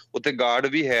 ਉੱਥੇ ਗਾਰਡ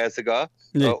ਵੀ ਹੈ ਸੀਗਾ,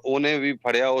 ਉਹਨੇ ਵੀ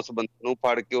ਫੜਿਆ ਉਸ ਬੰਦੇ ਨੂੰ,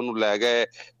 ਫੜ ਕੇ ਉਹਨੂੰ ਲੈ ਗਏ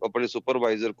ਆਪਣੇ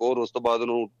ਸੁਪਰਵਾਈਜ਼ਰ ਕੋਲ। ਉਸ ਤੋਂ ਬਾਅਦ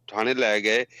ਉਹਨੂੰ ਥਾਣੇ ਲੈ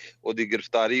ਗਏ, ਉਹਦੀ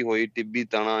ਗ੍ਰਿਫਤਾਰੀ ਹੋਈ। ਟਿੱਬੀ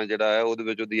ਤਾਣਾ ਜਿਹੜਾ ਹੈ ਉਹਦੇ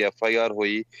ਵਿੱਚ ਉਹਦੀ FIR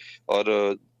ਹੋਈ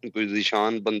ਔਰ ਕੋਈ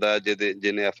ਜ਼ਿਸ਼ਾਨ ਬੰਦਾ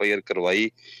ਜਿਹਨੇ FIR ਕਰਵਾਈ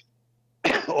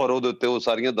ਔਰ ਉਹਦੇ ਉੱਤੇ ਉਹ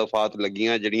ਸਾਰੀਆਂ ਦਫਾਤ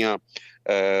ਲੱਗੀਆਂ ਜਿਹੜੀਆਂ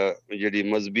ਜਿਹੜੀ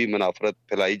ਮਜ਼ਹਬੀ ਮੁਨਾਫਰਤ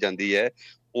ਫੈਲਾਈ ਜਾਂਦੀ ਹੈ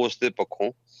ਉਸ ਦੇ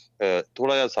ਪੱਖੋਂ।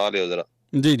 ਥੋੜਾ ਜਿਹਾ ਸਾਹ ਲਿਓ ਜ਼ਰਾ।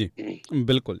 ਜੀ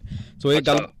ਬਿਲਕੁਲ। ਸੋ ਇਹ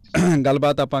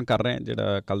ਗੱਲਬਾਤ ਆਪਾਂ ਕਰ ਰਹੇ ਹਾਂ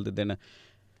ਜਿਹੜਾ ਕੱਲ ਦੇ ਦਿਨ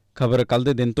ਖਬਰ ਕੱਲ੍ਹ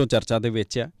ਦੇ ਦਿਨ ਤੋਂ ਚਰਚਾ ਦੇ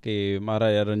ਵਿੱਚ ਆ ਕਿ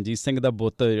ਮਹਾਰਾਜਾ ਰਣਜੀਤ ਸਿੰਘ ਦਾ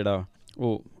ਬੁੱਤ ਜਿਹੜਾ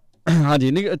ਉਹ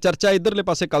ਹਾਂਜੀ ਨਹੀਂ ਚਰਚਾ ਇੱਧਰਲੇ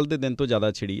ਪਾਸੇ ਕੱਲ੍ਹ ਦੇ ਦਿਨ ਤੋਂ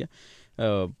ਜ਼ਿਆਦਾ ਛਿੜੀ ਆ।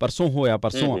 ਪਰਸੋਂ ਹੋਇਆ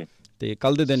ਪਰਸੋਂ ਆ ਅਤੇ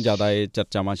ਕੱਲ੍ਹ ਦੇ ਦਿਨ ਜ਼ਿਆਦਾ ਇਹ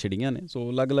ਚਰਚਾਵਾਂ ਛਿੜੀਆਂ ਨੇ। ਸੋ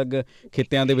ਅਲੱਗ-ਅਲੱਗ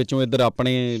ਖਿੱਤਿਆਂ ਦੇ ਵਿੱਚੋਂ ਇੱਧਰ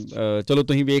ਆਪਣੇ ਚਲੋ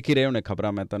ਤੁਸੀਂ ਵੇਖ ਹੀ ਰਹੇ ਹੋਣੇ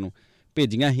ਖਬਰਾਂ, ਮੈਂ ਤੁਹਾਨੂੰ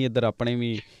ਭੇਜੀਆਂ ਸੀ ਇੱਧਰ ਆਪਣੇ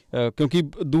ਵੀ, ਕਿਉਂਕਿ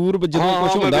ਦੂਰ ਜਦੋਂ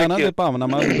ਕੁਛ ਹੁੰਦਾ ਨਾ ਅਤੇ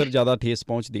ਭਾਵਨਾਵਾਂ ਉੱਧਰ ਜ਼ਿਆਦਾ ਠੇਸ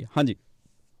ਪਹੁੰਚਦੀ। ਹਾਂਜੀ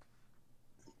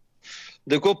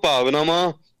ਦੇਖੋ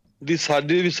ਭਾਵਨਾਵਾਂ ਦੀ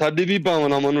ਸਾਡੀ ਵੀ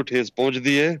ਭਾਵਨਾਵਾਂ ਨੂੰ ਠੇਸ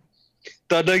ਪਹੁੰਚਦੀ ਹੈ।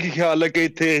 ਤੁਹਾਡਾ ਕੀ ਖਿਆਲ ਹੈ ਕਿ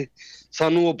ਇੱਥੇ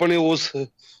ਸਾਨੂੰ ਆਪਣੇ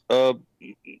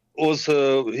ਉਸ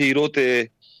ਹੀਰੋ ਤੇ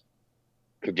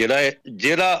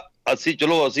ਜਿਹੜਾ ਅਸੀਂ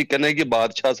ਚਲੋ ਅਸੀਂ ਕਹਿੰਦੇ ਕਿ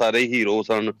ਬਾਦਸ਼ਾਹ ਸਾਰੇ ਹੀਰੋ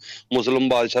ਸਨ, ਮੁਸਲਿਮ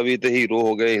ਬਾਦਸ਼ਾਹ ਵੀ ਤੇ ਹੀਰੋ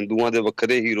ਹੋ ਗਏ, ਹਿੰਦੂਆਂ ਦੇ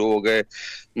ਵੱਖਰੇ ਹੀਰੋ ਹੋ ਗਏ,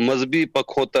 ਮਜ਼ਹਬੀ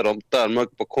ਪੱਖੋਂ ਧਾਰਮਿਕ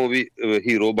ਪੱਖੋਂ ਵੀ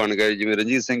ਹੀਰੋ ਬਣ ਗਏ, ਜਿਵੇਂ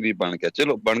ਰਣਜੀਤ ਸਿੰਘ ਵੀ ਬਣ ਗਿਆ,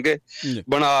 ਚਲੋ ਬਣ ਗਏ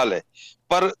ਬਣਾ ਲਏ,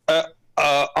 ਪਰ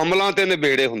ਅਮਲਾਂ ਤੇ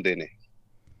ਨਿਬੇੜੇ ਹੁੰਦੇ ਨੇ।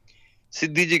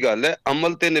 ਸਿੱਧੀ ਜੀ ਗੱਲ ਹੈ,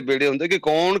 ਅਮਲ ਤੇ ਨਿਬੇੜੇ ਹੁੰਦੇ ਕਿ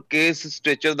ਕੌਣ ਕਿਸ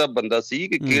ਸਟੇਚਰ ਦਾ ਬੰਦਾ ਸੀ,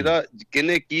 ਕਿ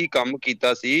ਕਿਹਨੇ ਕੀ ਕੰਮ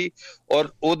ਕੀਤਾ ਸੀ, ਔਰ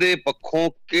ਉਹਦੇ ਪੱਖੋਂ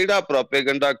ਕਿਹੜਾ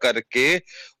ਪ੍ਰੋਪੇਗੈਂਡਾ ਕਰਕੇ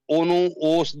ਉਹਨੂੰ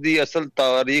ਉਸ ਦੀ ਅਸਲ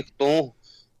ਤਾਰੀਖ ਤੋਂ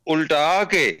ਉਲਟਾ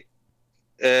ਕੇ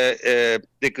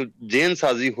ਇੱਕ ਜ਼ੇਨ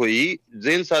ਸਾਜ਼ੀ ਹੋਈ।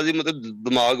 ਜ਼ੇਨ ਸਾਜ਼ੀ ਮਤਲਬ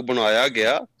ਦਿਮਾਗ ਬਣਾਇਆ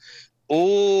ਗਿਆ,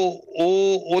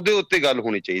 ਉਹਦੇ ਉੱਤੇ ਗੱਲ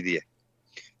ਹੋਣੀ ਚਾਹੀਦੀ ਹੈ।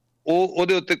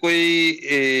 ਉਹਦੇ ਉੱਤੇ ਕੋਈ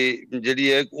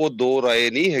ਜਿਹੜੀ ਹੈ ਉਹ ਦੋ ਰਾਏ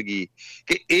ਨਹੀਂ ਹੈਗੀ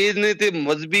ਕਿ ਇਹਨੇ ਤੇ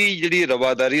ਮਜ਼ਹਬੀ ਜਿਹੜੀ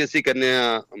ਰਵਾਦਾਰੀ ਅਸੀਂ ਕਹਿੰਦੇ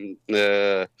ਹਾਂ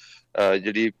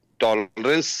ਜਿਹੜੀ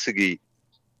ਟੋਲਰੈਂਸ ਸੀਗੀ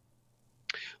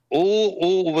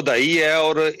ਉਹ ਵਧਾਈ ਹੈ।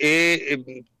 ਔਰ ਇਹ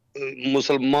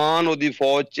ਮੁਸਲਮਾਨ ਉਹਦੀ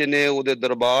ਫੌਜ 'ਚ ਨੇ, ਉਹਦੇ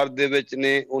ਦਰਬਾਰ ਦੇ ਵਿੱਚ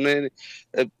ਨੇ, ਉਹਨੇ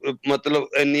ਮਤਲਬ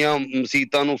ਇੰਨੀਆਂ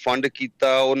ਮਸੀਤਾਂ ਨੂੰ ਫੰਡ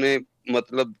ਕੀਤਾ ਉਹਨੇ।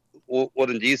 ਮਤਲਬ ਉਹ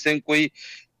ਰਣਜੀਤ ਸਿੰਘ ਕੋਈ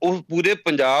ਉਹ ਪੂਰੇ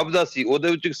ਪੰਜਾਬ ਦਾ ਸੀ,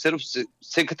 ਉਹਦੇ ਵਿੱਚ ਸਿਰਫ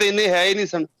ਸਿੱਖ ਤੇ ਇੰਨੇ ਹੈ ਹੀ ਨਹੀਂ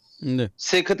ਸਨ।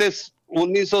 ਸਿੱਖ ਤੇ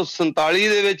 1947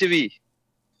 ਦੇ ਵਿੱਚ ਵੀ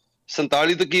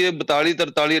 47 ਤੋਂ ਕੀ 42,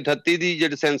 43, 38 ਦੀ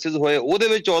ਜਿਹੜੇ ਸੈਂਸਸ ਹੋਏ ਉਹਦੇ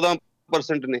ਵਿੱਚ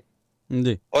 14% ਨੇ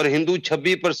ਔਰ ਹਿੰਦੂ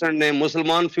 26% ਨੇ,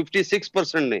 ਮੁਸਲਮਾਨ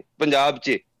 56% ਨੇ ਪੰਜਾਬ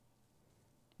 'ਚ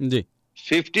ਜੀ।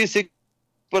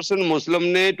 56% ਮੁਸਲਿਮ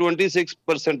ਨੇ,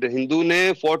 26% ਹਿੰਦੂ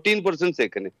ਨੇ, 14%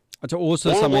 ਸਿੱਖ ਨੇ। ਅੱਛਾ, ਉਸ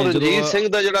ਸਮੇਂ ਰਣਜੀਤ ਸਿੰਘ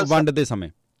ਦਾ ਜਿਹੜਾ ਵੰਡ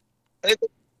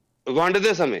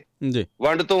ਦੇ ਸਮੇਂ ਜੀ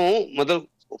ਵੰਡ ਤੋਂ ਮਤਲਬ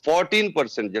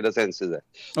 14% ਜਿਹੜਾ ਸੈਂਸਸ ਹੈ।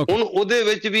 ਹੁਣ ਉਹਦੇ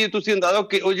ਵਿੱਚ ਵੀ ਤੁਸੀਂ ਅੰਦਾਜ਼ਾ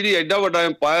ਕਿ ਉਹ ਜਿਹੜੀ ਐਡਾ ਵੱਡਾ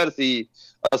ਐਮਪਾਇਰ ਸੀ,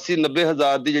 80-90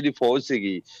 ਹਜ਼ਾਰ ਦੀ ਜਿਹੜੀ ਫੌਜ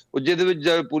ਸੀਗੀ, ਉਹ ਜਿਹਦੇ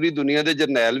ਵਿੱਚ ਪੂਰੀ ਦੁਨੀਆ ਦੇ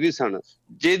ਜਰਨੈਲ ਵੀ ਸਨ,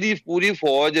 ਜਿਹਦੀ ਪੂਰੀ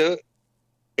ਫੌਜ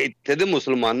ਇੱਥੇ ਦੇ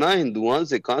ਮੁਸਲਮਾਨਾਂ, ਹਿੰਦੂਆਂ,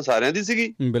 ਸਿੱਖਾਂ ਸਾਰਿਆਂ ਦੀ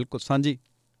ਸੀਗੀ। ਬਿਲਕੁਲ ਸਾਂਝੀ।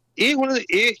 ਇਹ ਹੁਣ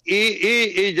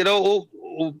ਇਹ ਜਿਹੜਾ ਉਹ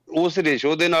ਉਸ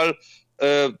ਰੇਸ਼ੋ ਦੇ ਨਾਲ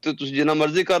ਤੇ ਤੁਸੀਂ ਜਿੰਨਾ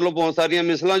ਮਰਜ਼ੀ ਕਰ ਲਓ, ਬਹੁਤ ਸਾਰੀਆਂ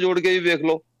ਮਿਸਲਾਂ ਜੋੜ ਕੇ ਵੀ ਵੇਖ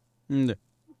ਲਓ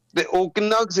ਤੇ ਉਹ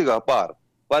ਕਿੰਨਾ ਕੁ ਸੀਗਾ ਭਾਰ।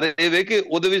 ਪਰ ਇਹ ਵੇ ਕਿ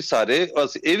ਉਹਦੇ ਵਿੱਚ ਸਾਰੇ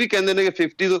ਇਹ ਵੀ ਕਹਿੰਦੇ ਨੇ ਕਿ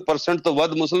 50% ਤੋਂ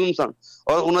ਵੱਧ ਮੁਸਲਿਮ ਸਨ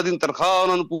ਔਰ ਉਹਨਾਂ ਦੀ ਤਨਖਾਹ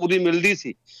ਉਹਨਾਂ ਨੂੰ ਪੂਰੀ ਮਿਲਦੀ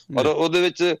ਸੀ। ਔਰ ਉਹਦੇ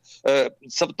ਵਿੱਚ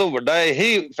ਸਭ ਤੋਂ ਵੱਡਾ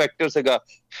ਇਹੀ ਫੈਕਟਰ ਸੀਗਾ,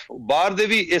 ਬਾਹਰ ਦੇ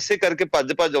ਵੀ ਇਸੇ ਕਰਕੇ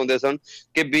ਭੱਜ ਆਉਂਦੇ ਸਨ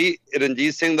ਕਿ ਵੀ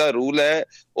ਰਣਜੀਤ ਸਿੰਘ ਦਾ ਰੂਲ ਹੈ,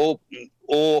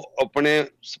 ਉਹ ਆਪਣੇ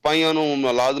ਸਿਪਾਹੀਆਂ ਨੂੰ,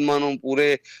 ਮੁਲਾਜ਼ਮਾਂ ਨੂੰ,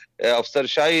 ਪੂਰੇ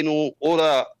ਅਫਸਰਸ਼ਾਹੀ ਨੂੰ,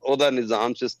 ਉਹਦਾ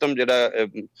ਨਿਜ਼ਾਮ ਸਿਸਟਮ ਜਿਹੜਾ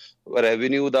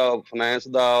ਰੈਵਨਿਊ ਦਾ, ਫਾਈਨੈਂਸ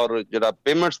ਦਾ ਔਰ ਜਿਹੜਾ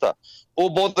ਪੇਮੈਂਟਸ ਦਾ, ਉਹ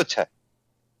ਬਹੁਤ ਅੱਛਾ ਹੈ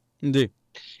ਜੀ।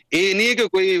 ਇਹ ਨਹੀਂ ਕਿ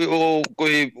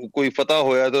ਕੋਈ ਫਤਹ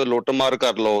ਹੋਇਆ ਤੇ ਲੁੱਟ ਮਾਰ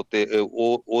ਕਰ ਲਓ ਤੇ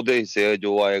ਉਹਦੇ ਹਿੱਸੇ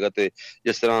ਜੋ ਆਏਗਾ, ਤੇ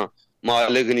ਜਿਸ ਤਰ੍ਹਾਂ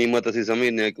ਮਾਲੇ ਗਨੀਮਤ ਅਸੀਂ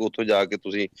ਸਮਝਦੇ ਹਾਂ ਕਿ ਉੱਥੋਂ ਜਾ ਕੇ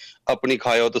ਤੁਸੀਂ ਆਪਣੀ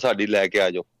ਖਾਇਓ ਤੇ ਸਾਡੀ ਲੈ ਕੇ ਆ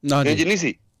ਜਾਓ, ਇੰਝ ਨਹੀਂ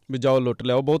ਸੀ ਵੀ ਜਾਓ ਲੁੱਟ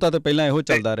ਲਿਆਓ। ਬਹੁਤਾ ਤੇ ਪਹਿਲਾਂ ਇਹੋ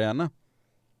ਚੱਲਦਾ ਰਿਹਾ ਨਾ,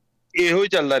 ਇਹੋ ਹੀ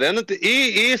ਚੱਲਦਾ ਰਿਹਾ ਨਾ। ਤੇ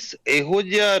ਇਹੋ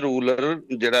ਜਿਹਾ ਰੂਲਰ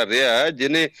ਜਿਹੜਾ ਰਿਹਾ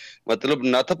ਜਿਹਨੇ ਮਤਲਬ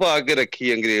ਨੱਥ ਪਾ ਕੇ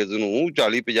ਰੱਖੀ ਅੰਗਰੇਜ਼ ਨੂੰ,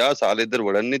 40-50 ਸਾਲ ਇੱਧਰ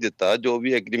ਵੜਨ ਨਹੀਂ ਦਿੱਤਾ। ਜੋ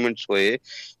ਵੀ ਐਗਰੀਮੈਂਟਸ ਹੋਏ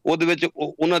ਉਹਦੇ ਵਿੱਚ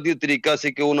ਉਹਨਾਂ ਦੀ ਤਰੀਕਾ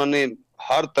ਸੀ ਕਿ ਉਹਨਾਂ ਨੇ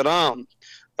ਹਰ ਤਰ੍ਹਾਂ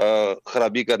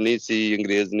ਖਰਾਬੀ ਕਰਨੀ ਸੀ।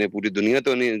 ਅੰਗਰੇਜ਼ ਨੇ ਪੂਰੀ ਦੁਨੀਆ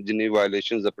ਤੋਂ ਜਿੰਨੀ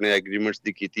ਵਾਇਲੇਸ਼ਨਸ ਆਪਣੇ ਐਗਰੀਮੈਂਟਸ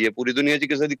ਦੀ ਕੀਤੀ ਹੈ, ਪੂਰੀ ਦੁਨੀਆ 'ਚ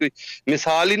ਕਿਸੇ ਦੀ ਕੋਈ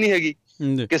ਮਿਸਾਲ ਹੀ ਨਹੀਂ ਹੈਗੀ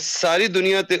ਕਿ ਸਾਰੀ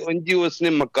ਦੁਨੀਆ ਤੇ ਉਂਝ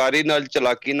ਉਸਨੇ ਮਕਾਰੀ ਨਾਲ,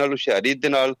 ਚਲਾਕੀ ਨਾਲ, ਹੁਸ਼ਿਆਰੀ ਦੇ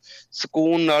ਨਾਲ,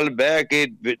 ਸਕੂਨ ਨਾਲ ਬਹਿ ਕੇ,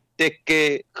 ਟਿਕ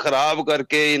ਕੇ, ਖਰਾਬ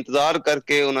ਕਰਕੇ, ਇੰਤਜ਼ਾਰ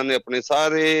ਕਰਕੇ ਉਹਨਾਂ ਨੇ ਆਪਣੇ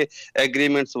ਸਾਰੇ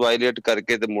ਐਗਰੀਮੈਂਟਸ ਵਾਇਲੇਟ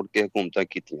ਕਰਕੇ ਤੇ ਮੁੜ ਕੇ ਹਕੂਮਤਾਂ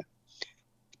ਕੀਤੀਆਂ।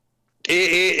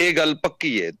 ਇਹ ਗੱਲ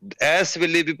ਪੱਕੀ ਹੈ। ਇਸ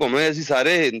ਵੇਲੇ ਵੀ ਭਾਵੇਂ ਅਸੀਂ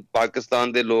ਸਾਰੇ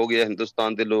ਪਾਕਿਸਤਾਨ ਦੇ ਲੋਕ ਜਾਂ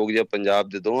ਹਿੰਦੁਸਤਾਨ ਦੇ ਲੋਕ ਜਾਂ ਪੰਜਾਬ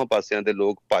ਦੇ ਦੋਵਾਂ ਪਾਸਿਆਂ ਦੇ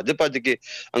ਲੋਕ ਭੱਜ ਕੇ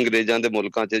ਅੰਗਰੇਜ਼ਾਂ ਦੇ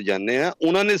ਮੁਲਕਾਂ 'ਚ ਜਾਂਦੇ ਆ,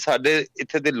 ਉਹਨਾਂ ਨੇ ਸਾਡੇ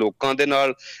ਇੱਥੇ ਦੇ ਲੋਕਾਂ ਦੇ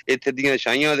ਨਾਲ, ਇੱਥੇ ਦੀਆਂ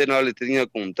ਸ਼ਾਹੀਆਂ ਦੇ ਨਾਲ, ਇੱਥੇ ਦੀਆਂ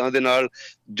ਹਕੂਮਤਾਂ ਦੇ ਨਾਲ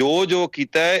ਜੋ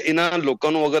ਕੀਤਾ ਹੈ, ਇਹਨਾਂ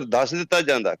ਲੋਕਾਂ ਨੂੰ ਅਗਰ ਦੱਸ ਦਿੱਤਾ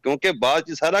ਜਾਂਦਾ, ਕਿਉਂਕਿ ਬਾਅਦ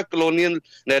 'ਚ ਸਾਰਾ ਕਲੋਨੀਅਲ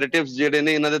ਨੈਰੇਟਿਵਸ ਜਿਹੜੇ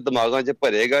ਨੇ ਇਹਨਾਂ ਦੇ ਦਿਮਾਗਾਂ 'ਚ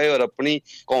ਭਰੇ ਗਏ ਔਰ ਆਪਣੀ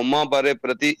ਕੌਮਾਂ ਬਾਰੇ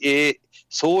ਪ੍ਰਤੀ ਇਹ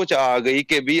ਸੋਚ ਆ ਗਈ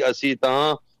ਕਿ ਵੀ ਅਸੀਂ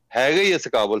ਤਾਂ ਹੈਗੇ ਹੀ ਇਸ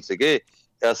ਕਾਬਲ ਸੀਗੇ।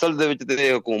 ਅਸਲ ਦੇ ਵਿੱਚ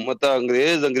ਤੇ ਹਕੂਮਤ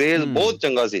ਅੰਗਰੇਜ਼ ਬਹੁਤ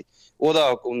ਚੰਗਾ ਸੀ,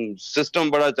 ਉਹਦਾ ਸਿਸਟਮ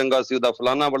ਬੜਾ ਚੰਗਾ ਸੀ, ਉਹਦਾ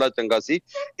ਫਲਾਨਾ ਬੜਾ ਚੰਗਾ ਸੀ।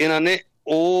 ਇਹਨਾਂ ਨੇ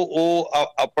ਉਹ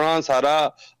ਆਪਣਾ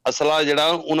ਸਾਰਾ ਅਸਲਾ ਜਿਹੜਾ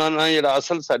ਉਹਨਾਂ ਨਾਲ ਜਿਹੜਾ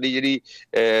ਅਸਲ ਸਾਡੀ ਜਿਹੜੀ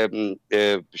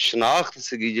ਸ਼ਨਾਖਤ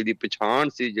ਸੀਗੀ, ਜਿਹੜੀ ਪਛਾਣ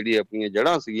ਸੀ, ਜਿਹੜੀ ਆਪਣੀਆਂ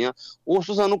ਜੜ੍ਹਾਂ ਸੀਗੀਆਂ, ਉਸ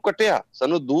ਤੋਂ ਸਾਨੂੰ ਕੱਟਿਆ,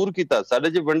 ਸਾਨੂੰ ਦੂਰ ਕੀਤਾ,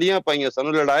 ਸਾਡੇ 'ਚ ਵੰਡੀਆਂ ਪਾਈਆਂ,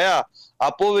 ਸਾਨੂੰ ਲੜਾਇਆ,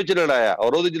 ਆਪੋ ਵਿੱਚ ਲੜਾਇਆ।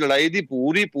 ਔਰ ਉਹਦੇ 'ਚ ਲੜਾਈ ਦੀ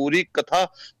ਪੂਰੀ ਕਥਾ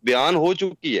ਬਿਆਨ ਹੋ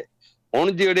ਚੁੱਕੀ ਹੈ।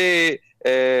 ਹੁਣ ਜਿਹੜੇ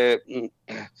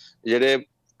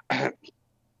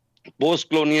ਪੋਸਟ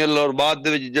ਕਲੋਨੀਅਲ ਔਰ ਬਾਅਦ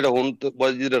ਦੇ ਵਿੱਚ ਜਿਹੜਾ ਹੁਣ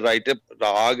ਜਿਹੜੇ ਰਾਈਟਰ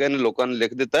ਆ ਗਏ ਨੇ, ਲੋਕਾਂ ਨੇ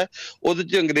ਲਿਖ ਦਿੱਤਾ, ਉਹਦੇ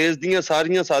 'ਚ ਅੰਗਰੇਜ਼ ਦੀਆਂ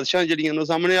ਸਾਰੀਆਂ ਸਾਜ਼ਿਸ਼ਾਂ ਜਿਹੜੀਆਂ ਨੇ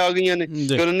ਸਾਹਮਣੇ ਆ ਗਈਆਂ ਨੇ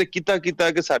ਕਿ ਉਹਨਾਂ ਨੇ ਕੀਤਾ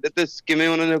ਕਿ ਸਾਡੇ ਤੇ ਕਿਵੇਂ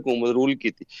ਉਹਨਾਂ ਨੇ ਹਕੂਮਤ ਰੂਲ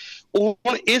ਕੀਤੀ। ਉਹ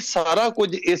ਹੁਣ ਇਹ ਸਾਰਾ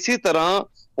ਕੁਝ ਇਸੇ ਤਰ੍ਹਾਂ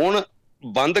ਹੁਣ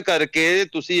ਬੰਦ ਕਰਕੇ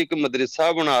ਤੁਸੀਂ ਇੱਕ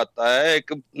ਮਦਰਸਾ ਬਣਾਤਾ ਹੈ,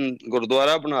 ਇੱਕ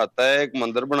ਗੁਰਦੁਆਰਾ ਬਣਾਤਾ ਹੈ, ਇੱਕ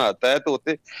ਮੰਦਿਰ ਬਣਾਤਾ ਹੈ, ਤੇ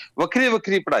ਉੱਥੇ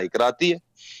ਵੱਖਰੀ ਪੜ੍ਹਾਈ ਕਰਾਤੀ ਹੈ।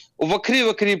 ਉਹ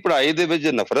ਵੱਖਰੀ ਪੜ੍ਹਾਈ ਦੇ ਵਿੱਚ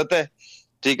ਨਫ਼ਰਤ ਹੈ,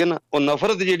 ਠੀਕ ਹੈ ਨਾ। ਉਹ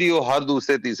ਨਫ਼ਰਤ ਜਿਹੜੀ ਉਹ ਹਰ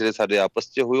ਦੂਸਰੇ ਤੀਸਰੇ ਸਾਡੇ ਆਪਸ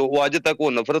 'ਚ ਹੋਏ, ਉਹ ਅੱਜ ਤੱਕ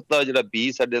ਉਹ ਨਫ਼ਰਤ ਦਾ ਜਿਹੜਾ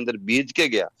ਬੀਜ ਸਾਡੇ ਅੰਦਰ ਬੀਜ ਕੇ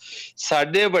ਗਿਆ।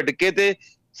 ਸਾਡੇ ਵਟਕੇ ਤੇ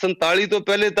 47 ਤੋਂ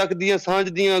ਪਹਿਲੇ ਤੱਕ ਦੀਆਂ ਸਾਂਝ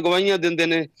ਦੀਆਂ ਗਵਾਹੀਆਂ ਦਿੰਦੇ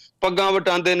ਨੇ, ਪੱਗਾਂ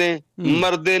ਵਟਾਉਂਦੇ ਨੇ,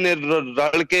 ਮਰਦੇ ਨੇ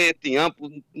ਰਲ ਕੇ, ਧੀਆਂ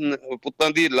ਪੁੱਤਾਂ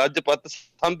ਦੀ ਲੱਜ-ਪੱਤ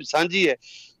ਸਾਂਝੀ ਹੈ।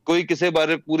 ਕੋਈ ਕਿਸੇ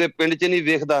ਬਾਰੇ ਪੂਰੇ ਪਿੰਡ 'ਚ ਨਹੀਂ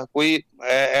ਵੇਖਦਾ। ਕੋਈ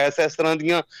ਇਸ ਤਰ੍ਹਾਂ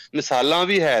ਦੀਆਂ ਮਿਸਾਲਾਂ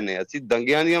ਵੀ ਹੈ ਨੇ। ਅਸੀਂ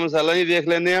ਦੰਗਿਆਂ ਦੀਆਂ ਮਿਸਾਲਾਂ ਵੀ ਵੇਖ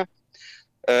ਲੈਂਦੇ ਹਾਂ,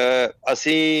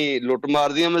 ਅਸੀਂ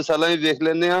ਲੁੱਟਮਾਰ ਦੀਆਂ ਮਿਸਾਲਾਂ ਵੀ ਵੇਖ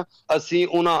ਲੈਂਦੇ ਹਾਂ। ਅਸੀਂ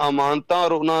ਉਹਨਾਂ ਅਮਾਨਤਾਂ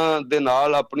ਔਰ ਉਹਨਾਂ ਦੇ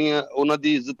ਨਾਲ ਆਪਣੀਆਂ ਉਹਨਾਂ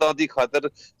ਦੀ ਇੱਜ਼ਤਾਂ ਦੀ ਖਾਤਰ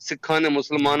ਸਿੱਖਾਂ ਨੇ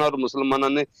ਮੁਸਲਮਾਨਾਂ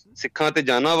ਨੇ ਸਿੱਖਾਂ ਤੇ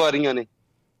ਜਾਨਾਂ ਵਾਰੀਆਂ ਨੇ,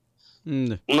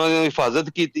 ਉਹਨਾਂ ਦੀ ਹਿਫਾਜ਼ਤ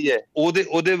ਕੀਤੀ ਹੈ।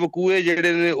 ਉਹਦੇ ਵਕੂਏ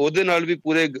ਜਿਹੜੇ ਨੇ ਉਹਦੇ ਨਾਲ ਵੀ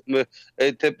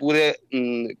ਇੱਥੇ ਪੂਰੇ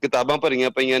ਕਿਤਾਬਾਂ ਭਰੀਆਂ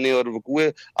ਪਈਆਂ ਨੇ। ਔਰ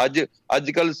ਵਕੂਏ ਅੱਜ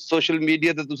ਕੱਲ੍ਹ ਸੋਸ਼ਲ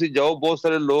ਮੀਡੀਆ ਤੇ ਤੁਸੀਂ ਜਾਓ, ਬਹੁਤ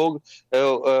ਸਾਰੇ ਲੋਕ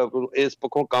ਇਸ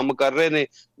ਪੱਖੋਂ ਕੰਮ ਕਰ ਰਹੇ ਨੇ,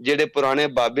 ਜਿਹੜੇ ਪੁਰਾਣੇ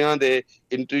ਬਾਬਿਆਂ ਦੇ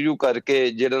ਇੰਟਰਵਿਊ ਕਰਕੇ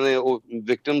ਜਿਹੜੇ ਨੇ ਉਹ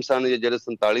ਵਿਕਟਮ ਸਨ, ਜਿਹੜੇ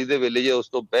 47 ਦੇ ਵੇਲੇ ਜਾਂ ਉਸ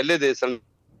ਤੋਂ ਪਹਿਲੇ ਦੇ ਸਨ,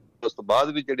 ਉਸ ਤੋਂ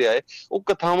ਬਾਅਦ ਵੀ ਜਿਹੜੇ ਆਏ, ਉਹ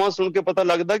ਕਥਾਵਾਂ ਸੁਣ ਕੇ ਪਤਾ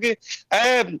ਲੱਗਦਾ ਕਿ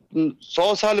ਇਹ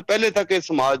 100 ਸਾਲ ਪਹਿਲੇ ਤੱਕ ਇਹ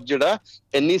ਸਮਾਜ ਜਿਹੜਾ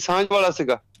ਇੰਨੀ ਸਾਂਝ ਵਾਲਾ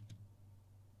ਸੀਗਾ।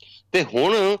 ਤੇ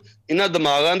ਹੁਣ ਇਹਨਾਂ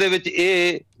ਦਿਮਾਗਾਂ ਦੇ ਵਿੱਚ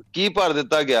ਇਹ ਕੀ ਭਰ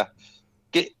ਦਿੱਤਾ ਗਿਆ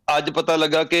ਕਿ ਅੱਜ ਪਤਾ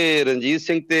ਲੱਗਾ ਕਿ ਰਣਜੀਤ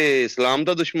ਸਿੰਘ ਤੇ ਇਸਲਾਮ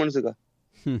ਦਾ ਦੁਸ਼ਮਣ ਸੀਗਾ।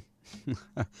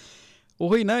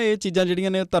 ਉਹੀ ਨਾ, ਇਹ ਚੀਜ਼ਾਂ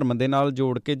ਜਿਹੜੀਆਂ ਨੇ ਧਰਮ ਦੇ ਨਾਲ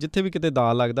ਜੋੜ ਕੇ, ਜਿੱਥੇ ਵੀ ਕਿਤੇ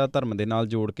ਦਾ ਲੱਗਦਾ ਧਰਮ ਦੇ ਨਾਲ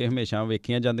ਜੋੜ ਕੇ ਹਮੇਸ਼ਾ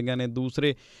ਵੇਖੀਆਂ ਜਾਂਦੀਆਂ ਨੇ,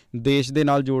 ਦੂਸਰੇ ਦੇਸ਼ ਦੇ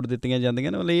ਨਾਲ ਜੋੜ ਦਿੱਤੀਆਂ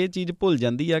ਜਾਂਦੀਆਂ ਨੇ। ਮਤਲਬ ਇਹ ਚੀਜ਼ ਭੁੱਲ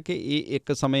ਜਾਂਦੀ ਆ ਕਿ ਇਹ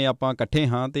ਇੱਕ ਸਮੇਂ ਆਪਾਂ ਇਕੱਠੇ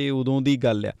ਹਾਂ ਤੇ ਉਦੋਂ ਦੀ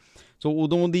ਗੱਲ ਆ। ਸੋ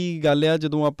ਉਦੋਂ ਦੀ ਗੱਲ ਆ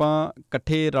ਜਦੋਂ ਆਪਾਂ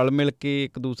ਇਕੱਠੇ ਰਲ ਮਿਲ ਕੇ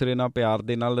ਇੱਕ ਦੂਸਰੇ ਨਾਲ ਪਿਆਰ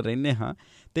ਦੇ ਨਾਲ ਰਹਿੰਦੇ ਹਾਂ।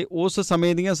 ਅਤੇ ਉਸ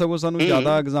ਸਮੇਂ ਦੀਆਂ ਸਗੋਂ ਸਾਨੂੰ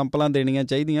ਜ਼ਿਆਦਾ ਐਗਜ਼ਾਮਪਲਾਂ ਦੇਣੀਆਂ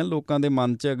ਚਾਹੀਦੀਆਂ ਲੋਕਾਂ ਦੇ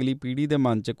ਮਨ 'ਚ, ਅਗਲੀ ਪੀੜ੍ਹੀ ਦੇ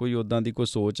ਮਨ 'ਚ ਕੋਈ ਉੱਦਾਂ ਦੀ ਕੋਈ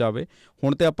ਸੋਚ ਆਵੇ।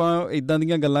 ਹੁਣ ਤਾਂ ਆਪਾਂ ਇੱਦਾਂ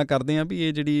ਦੀਆਂ ਗੱਲਾਂ ਕਰਦੇ ਹਾਂ ਵੀ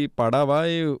ਇਹ ਜਿਹੜੀ ਪਾੜਾ ਵਾ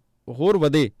ਇਹ ਹੋਰ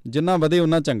ਵਧੇ, ਜਿੰਨਾ ਵਧੇ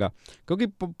ਓਨਾ ਚੰਗਾ, ਕਿਉਂਕਿ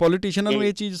ਪੋਲੀਟੀਸ਼ੀਅਨਾਂ ਨੂੰ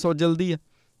ਇਹ ਚੀਜ਼ ਸੋਚਲਦੀ ਆ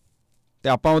ਅਤੇ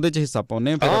ਆਪਾਂ ਉਹਦੇ 'ਚ ਹਿੱਸਾ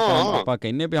ਪਾਉਂਦੇ ਹਾਂ। ਫਿਰ ਆਪਾਂ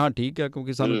ਕਹਿੰਦੇ ਵੀ ਹਾਂ ਠੀਕ ਆ,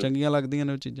 ਕਿਉਂਕਿ ਸਾਨੂੰ ਚੰਗੀਆਂ ਲੱਗਦੀਆਂ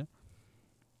ਨੇ ਉਹ ਚੀਜ਼ਾਂ।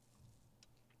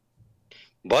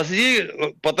 ਬਸ ਜੀ,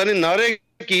 ਪਤਾ ਨਹੀਂ ਨਾਅਰੇ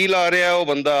ਕੀ ਲਾ ਰਿਹਾ ਉਹ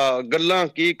ਬੰਦਾ, ਗੱਲਾਂ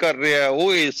ਕੀ ਕਰ ਰਿਹਾ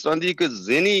ਉਹ, ਇਸ ਤਰ੍ਹਾਂ ਦੀ ਇੱਕ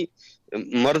ਜ਼ਿਹਨੀ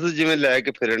ਮਰਜ਼ ਜਿਵੇਂ ਲੈ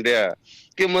ਕੇ ਫਿਰਨ ਡਿਆ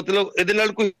ਕਿ ਮਤਲਬ ਇਹਦੇ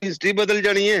ਨਾਲ ਕੋਈ ਹਿਸਟਰੀ ਬਦਲ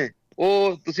ਜਾਣੀ ਹੈ।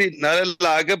 ਉਹ ਤੁਸੀਂ ਨਾਅਰੇ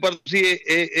ਲਾ ਕੇ, ਪਰ ਤੁਸੀਂ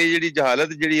ਇਹ ਜਿਹੜੀ ਜਹਾਲਤ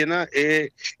ਜਿਹੜੀ ਹੈ ਨਾ,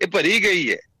 ਇਹ ਭਰੀ ਗਈ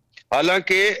ਹੈ।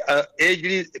 ਹਾਲਾਂਕਿ ਇਹ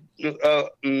ਜਿਹੜੀ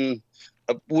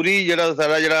ਪੂਰੀ ਜਿਹੜਾ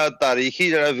ਸਾਡਾ ਜਿਹੜਾ ਤਾਰੀਖੀ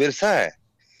ਜਿਹੜਾ ਵਿਰਸਾ ਹੈ,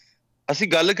 ਅਸੀਂ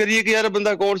ਗੱਲ ਕਰੀਏ ਕਿ ਯਾਰ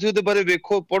ਬੰਦਾ ਕੌਣ ਸੀ, ਉਹਦੇ ਬਾਰੇ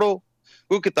ਵੇਖੋ, ਪੜ੍ਹੋ।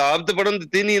 ਕੋਈ ਕਿਤਾਬ ਤੇ ਪੜ੍ਹਨ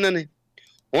ਦਿੱਤੀ ਨਹੀਂ ਇਹਨਾਂ ਨੇ।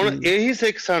 ਹੁਣ ਇਹੀ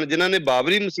ਸਿੱਖ ਸਨ ਜਿਨ੍ਹਾਂ ਨੇ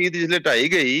ਬਾਬਰੀ ਮਸਜਿਦ ਜਿਸਲੇ ਢਾਈ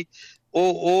ਗਈ,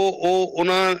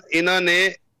 ਇਹਨਾਂ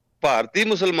ਨੇ ਭਾਰਤੀ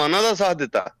ਮੁਸਲਮਾਨਾਂ ਦਾ ਸਾਥ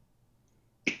ਦਿੱਤਾ।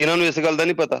 ਇਹਨਾਂ ਨੂੰ ਇਸ ਗੱਲ ਦਾ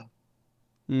ਨਹੀਂ ਪਤਾ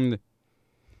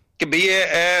ਕਿ ਬਈ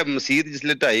ਇਹ ਮਸਜਿਦ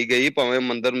ਜਿਸਲੇ ਢਾਈ ਗਈ, ਭਾਵੇਂ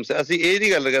ਮੰਦਿਰ, ਅਸੀਂ ਇਹ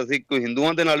ਨਹੀਂ ਗੱਲ ਕਰ, ਅਸੀਂ ਕੋਈ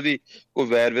ਹਿੰਦੂਆਂ ਦੇ ਨਾਲ ਵੀ ਕੋਈ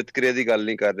ਵੈਰ ਵਿਤਕਰੇ ਦੀ ਗੱਲ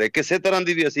ਨਹੀਂ ਕਰ ਰਹੇ। ਕਿਸੇ ਤਰ੍ਹਾਂ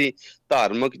ਦੀ ਵੀ ਅਸੀਂ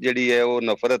ਧਾਰਮਿਕ ਜਿਹੜੀ ਹੈ ਉਹ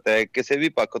ਨਫ਼ਰਤ ਹੈ ਕਿਸੇ ਵੀ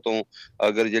ਪੱਖ ਤੋਂ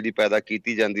ਅਗਰ ਜਿਹੜੀ ਪੈਦਾ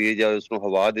ਕੀਤੀ ਜਾਂਦੀ ਹੈ ਜਾਂ ਉਸਨੂੰ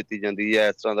ਹਵਾ ਦਿੱਤੀ ਜਾਂਦੀ ਹੈ,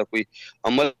 ਇਸ ਤਰ੍ਹਾਂ ਦਾ ਕੋਈ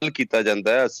ਅਮਲ ਕੀਤਾ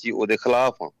ਜਾਂਦਾ ਹੈ, ਅਸੀਂ ਉਹਦੇ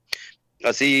ਖਿਲਾਫ ਹਾਂ।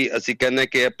 ਅਸੀਂ ਕਹਿੰਦੇ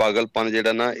ਕਿ ਇਹ ਪਾਗਲਪਨ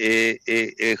ਜਿਹੜਾ ਨਾ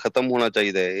ਇਹ ਖਤਮ ਹੋਣਾ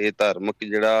ਚਾਹੀਦਾ ਹੈ। ਇਹ ਧਾਰਮਿਕ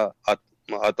ਜਿਹੜਾ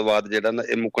ਅੱਤਵਾਦ ਜਿਹੜਾ ਨਾ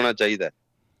ਇਹ ਮੁੱਕਣਾ ਚਾਹੀਦਾ ਹੈ।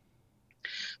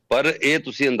 ਪਰ ਇਹ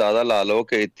ਤੁਸੀਂ ਅੰਦਾਜ਼ਾ ਲਾ ਲਓ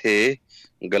ਕਿ ਇੱਥੇ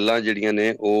ਗੱਲਾਂ ਜਿਹੜੀਆਂ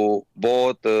ਨੇ ਉਹ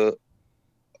ਬਹੁਤ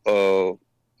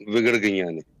ਵਿਗੜ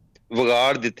ਗਈਆਂ ਨੇ,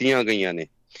 ਵਿਗਾੜ ਦਿੱਤੀਆਂ ਗਈਆਂ ਨੇ।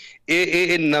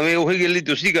 ਇਹ ਨਵੇਂ ਉਹੀ ਗੱਲ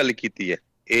ਤੁਸੀਂ ਗੱਲ ਕੀਤੀ ਹੈ,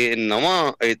 ਇਹ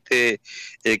ਨਵਾਂ ਇੱਥੇ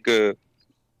ਇੱਕ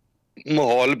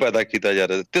ਮਾਹੌਲ ਪੈਦਾ ਕੀਤਾ ਜਾ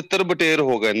ਰਿਹਾ। ਤਿੱਤਰ ਬਟੇਰ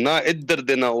ਹੋ ਗਏ, ਨਾ ਇੱਧਰ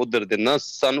ਦੇ ਨਾ ਉੱਧਰ ਦੇ। ਨਾ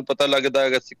ਸਾਨੂੰ ਪਤਾ ਲੱਗਦਾ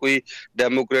ਹੈਗਾ ਅਸੀਂ ਕੋਈ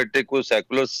ਡੈਮੋਕ੍ਰੈਟਿਕ, ਕੋਈ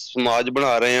ਸੈਕੂਲਰ ਸਮਾਜ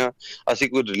ਬਣਾ ਰਹੇ ਹਾਂ, ਅਸੀਂ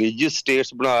ਕੋਈ ਰਿਲੀਜੀਅਸ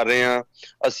ਸਟੇਟਸ ਬਣਾ ਰਹੇ ਹਾਂ,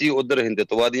 ਅਸੀਂ ਉੱਧਰ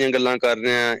ਹਿੰਦੂਤਵਾਦ ਦੀਆਂ ਗੱਲਾਂ ਕਰ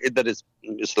ਰਹੇ ਹਾਂ, ਇੱਧਰ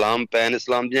ਇਸਲਾਮ ਪੈਨ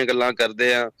ਇਸਲਾਮ ਦੀਆਂ ਗੱਲਾਂ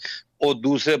ਕਰਦੇ ਹਾਂ। ਉਹ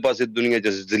ਦੂਸਰੇ ਪਾਸੇ ਦੁਨੀਆ 'ਚ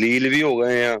ਜ਼ਲੀਲ ਵੀ ਹੋ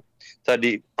ਗਏ ਆ,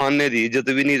 ਸਾਡੀ ਆਨੇ ਦੀ ਇੱਜ਼ਤ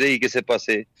ਵੀ ਨਹੀਂ ਰਹੀ ਕਿਸੇ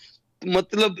ਪਾਸੇ।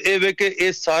 ਮਤਲਬ ਇਹ ਵੇ ਕਿ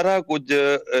ਇਹ ਸਾਰਾ ਕੁਝ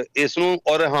ਇਸ ਨੂੰ,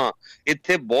 ਔਰ ਹਾਂ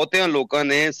ਇੱਥੇ ਬਹੁਤਿਆਂ ਲੋਕਾਂ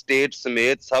ਨੇ ਸਟੇਟ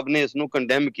ਸਮੇਤ ਸਭ ਨੇ ਇਸ ਨੂੰ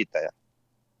ਕੰਡੈਮ ਕੀਤਾ ਆ।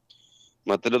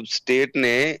 ਮਤਲਬ ਸਟੇਟ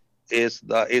ਨੇ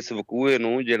ਇਸ ਵਕੂਏ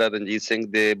ਨੂੰ, ਜਿਹੜਾ ਰਣਜੀਤ ਸਿੰਘ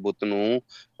ਦੇ ਬੁੱਤ ਨੂੰ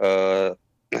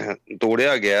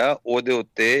ਤੋੜਿਆ ਗਿਆ, ਉਹਦੇ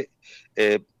ਉੱਤੇ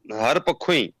ਹਰ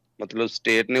ਪੱਖੋਂ ਹੀ ਮਤਲਬ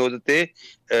ਸਟੇਟ ਨੇ ਉਹਦੇ ਤੇ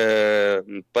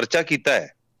ਪਰਚਾ ਕੀਤਾ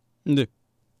ਹੈ।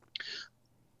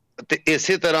 ਤੇ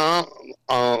ਇਸੇ ਤਰ੍ਹਾਂ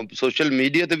ਸੋਸ਼ਲ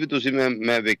ਮੀਡੀਆ ਤੇ ਵੀ ਤੁਸੀਂ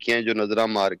ਮੈਂ ਵੇਖੀਆਂ ਜੋ ਨਜ਼ਰਾਂ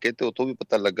ਮਾਰ ਕੇ, ਤੇ ਉੱਥੋਂ ਵੀ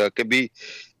ਪਤਾ ਲੱਗਾ ਕਿ ਵੀ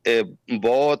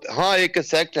ਬਹੁਤ ਇੱਕ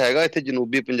ਸੈਕਟ ਹੈਗਾ ਇੱਥੇ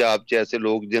ਜਨੂਬੀ ਪੰਜਾਬ 'ਚ ਐਸੇ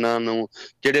ਲੋਕ ਜਿਨ੍ਹਾਂ ਨੂੰ,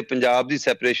 ਜਿਹੜੇ ਪੰਜਾਬ ਦੀ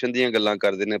ਸੈਪਰੇਸ਼ਨ ਦੀਆਂ ਗੱਲਾਂ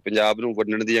ਕਰਦੇ ਨੇ, ਪੰਜਾਬ ਨੂੰ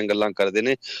ਵੰਡਣ ਦੀਆਂ ਗੱਲਾਂ ਕਰਦੇ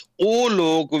ਨੇ, ਉਹ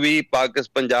ਲੋਕ ਵੀ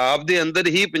ਪੰਜਾਬ ਦੇ ਅੰਦਰ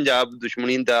ਹੀ ਪੰਜਾਬ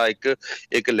ਦੁਸ਼ਮਣੀ ਦਾ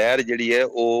ਇੱਕ ਲਹਿਰ ਜਿਹੜੀ ਹੈ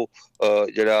ਉਹ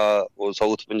ਜਿਹੜਾ ਉਹ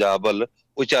ਸਾਊਥ ਪੰਜਾਬ ਵੱਲ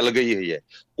ਉਹ ਚੱਲ ਗਈ ਹੋਈ ਹੈ।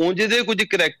 ਉਂਝ ਦੇ ਕੁਝ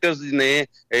ਕਰੈਕਟਰਸ ਨੇ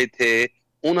ਇੱਥੇ,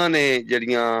 ਉਹਨਾਂ ਨੇ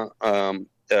ਜਿਹੜੀਆਂ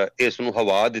ਇਸ ਨੂੰ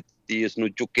ਹਵਾ ਦਿੱਤੀ, ਇਸ ਨੂੰ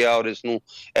ਚੁੱਕਿਆ ਔਰ ਇਸ ਨੂੰ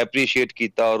ਐਪਰੀਸ਼ੀਏਟ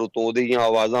ਕੀਤਾ, ਔਰ ਉਤੋਂ ਉਹਦੀਆਂ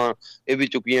ਆਵਾਜ਼ਾਂ ਇਹ ਵੀ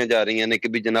ਚੁੱਕੀਆਂ ਜਾ ਰਹੀਆਂ ਨੇ ਕਿ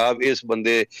ਵੀ ਜਨਾਬ ਇਸ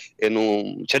ਬੰਦੇ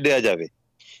ਇਹਨੂੰ ਛੱਡਿਆ ਜਾਵੇ,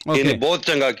 ਇਹਨੇ ਬਹੁਤ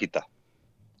ਚੰਗਾ ਕੀਤਾ।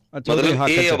 ਮਤਲਬ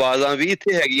ਇਹ ਆਵਾਜ਼ਾਂ ਵੀ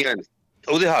ਇੱਥੇ ਹੈਗੀਆਂ ਨੇ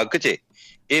ਉਹਦੇ ਹੱਕ 'ਚ।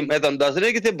 ਇਹ ਮੈਂ ਤੁਹਾਨੂੰ ਦੱਸ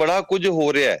ਰਿਹਾ ਕਿ ਇੱਥੇ ਬੜਾ ਕੁਝ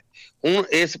ਹੋ ਰਿਹਾ ਹੈ। ਹੁਣ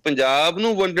ਇਸ ਪੰਜਾਬ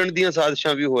ਨੂੰ ਵੰਡਣ ਦੀਆਂ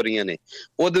ਸਾਜ਼ਿਸ਼ਾਂ ਵੀ ਹੋ ਰਹੀਆਂ ਨੇ,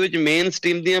 ਉਹਦੇ ਵਿੱਚ ਮੇਨ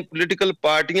ਸਟ੍ਰੀਮ ਦੀਆਂ ਪੋਲੀਟੀਕਲ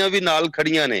ਪਾਰਟੀਆਂ ਵੀ ਨਾਲ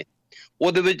ਖੜੀਆਂ ਨੇ,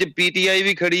 ਉਹਦੇ ਵਿੱਚ PTI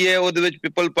ਵੀ ਖੜੀ ਹੈ, ਉਹਦੇ ਵਿੱਚ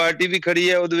ਪੀਪਲ ਪਾਰਟੀ ਵੀ ਖੜੀ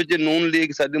ਹੈ, ਉਹਦੇ ਵਿੱਚ ਨੂਨ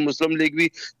ਲੀਗ, ਸਾਡੀ ਮੁਸਲਿਮ ਲੀਗ ਵੀ,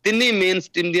 ਤਿੰਨੇ ਮੇਨ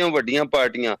ਸਟ੍ਰੀਮ ਦੀਆਂ ਵੱਡੀਆਂ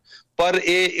ਪਾਰਟੀਆਂ। ਪਰ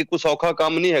ਇਹ ਇੱਕ ਸੌਖਾ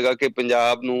ਕੰਮ ਨਹੀਂ ਹੈਗਾ ਕਿ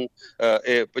ਪੰਜਾਬ ਨੂੰ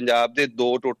ਪੰਜਾਬ ਦੇ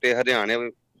ਦੋ ਟੋਟੇ ਹਰਿਆਣੇ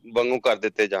ਵਾਂਗੂ ਕਰ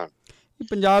ਦਿੱਤੇ ਜਾਣ।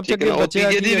 ਪੰਜਾਬ 'ਚ ਅੱਗੇ ਬਚਿਆ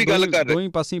ਕੀ, ਦੋਵੇਂ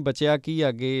ਪਾਸੇ ਬਚਿਆ ਕੀ,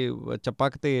 ਅੱਗੇ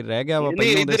ਚਪਕ ਤੇ ਰਹਿ ਗਿਆ ਵਾ।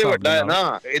 ਇੱਧਰ ਵੱਡਾ ਹੈ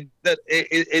ਨਾ,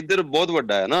 ਇੱਧਰ ਬਹੁਤ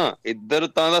ਵੱਡਾ ਹੈ ਨਾ, ਇੱਧਰ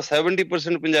ਤਾਂ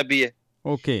 70% ਪੰਜਾਬੀ ਹੈ।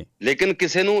 ਲੇਕਿਨ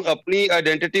ਕਿਸੇ ਨੂੰ ਆਪਣੀ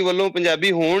ਆਇਡੈਂਟੀਟੀ ਵੱਲੋਂ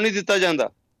ਪੰਜਾਬੀ ਹੋਣ ਨਹੀਂ ਦਿੱਤਾ ਜਾਂਦਾ।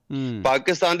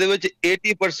 ਪਾਕਿਸਤਾਨ ਦੇ ਵਿੱਚ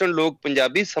 80% ਲੋਕ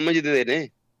ਪੰਜਾਬੀ ਸਮਝਦੇ ਨੇ,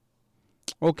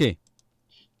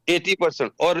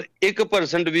 80%, ਔਰ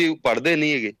 1% ਵੀ ਪੜ੍ਹਦੇ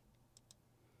ਨਹੀਂ ਹੈਗੇ।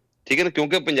 ਠੀਕ ਹੈ ਨਾ,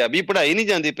 ਕਿਉਂਕਿ ਪੰਜਾਬੀ ਪੜ੍ਹਾਈ ਨਹੀਂ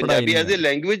ਜਾਂਦੀ, ਪੰਜਾਬੀ ਐਜ਼ ਏ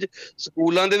ਲੈਂਗੁਏਜ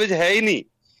ਸਕੂਲਾਂ ਦੇ ਵਿੱਚ ਹੈ ਹੀ ਨਹੀਂ।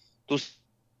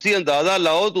 ਤੁਸੀਂ ਅੰਦਾਜ਼ਾ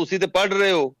ਲਾਓ, ਤੁਸੀਂ ਤੇ ਪੜ੍ਹ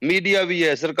ਰਹੇ ਹੋ, ਮੀਡੀਆ ਵੀ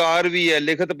ਹੈ, ਸਰਕਾਰ ਵੀ ਹੈ,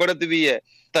 ਲਿਖਤ ਪੜ੍ਹਤ ਵੀ ਹੈ,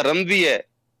 ਧਰਮ ਵੀ ਹੈ।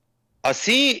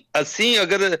 ਅਸੀਂ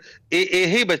ਅਗਰ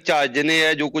ਇਹੀ ਬੱਚਾ ਜਿਹਨੇ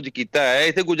ਇਹ ਜੋ ਕੁਝ ਕੀਤਾ ਹੈ,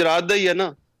 ਇੱਥੇ ਗੁਜਰਾਤ ਦਾ ਹੀ ਹੈ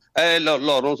ਨਾ, ਇਹ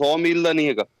ਲਾਹੌਰੋਂ 100 ਮੀਲ ਦਾ ਨਹੀਂ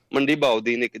ਹੈਗਾ, ਮੰਡੀ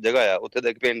ਬਾਉਦੀਨ ਇੱਕ ਜਗ੍ਹਾ ਆ, ਉੱਥੇ ਦਾ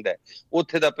ਇੱਕ ਪਿੰਡ ਹੈ,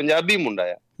 ਉੱਥੇ ਦਾ ਪੰਜਾਬੀ ਮੁੰਡਾ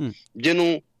ਆ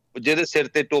ਜਿਹਦੇ ਸਿਰ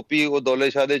ਤੇ ਟੋਪੀ ਉਹ ਦੌਲੇ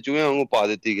ਸ਼ਾਹ ਦੇ ਚੂਹਿਆਂ ਵਾਂਗੂ ਪਾ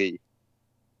ਦਿੱਤੀ ਗਈ।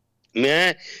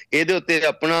 ਮੈਂ ਇਹਦੇ ਉੱਤੇ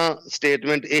ਆਪਣਾ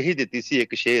ਸਟੇਟਮੈਂਟ ਇਹੀ ਦਿੱਤੀ ਸੀ,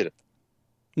 ਇੱਕ ਸ਼ੇਰ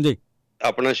ਜੀ,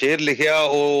 ਆਪਣਾ ਸ਼ੇਰ ਲਿਖਿਆ,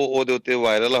 ਉਹਦੇ ਉੱਤੇ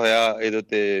ਵਾਇਰਲ ਹੋਇਆ, ਇਹਦੇ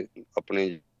ਉੱਤੇ ਆਪਣੇ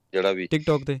ਜਿਹੜਾ ਵੀ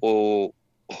ਟਿਕਟੌਕ ਤੇ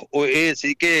ਉਹ ਇਹ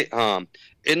ਸੀ ਕਿ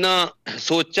ਇਹਨਾਂ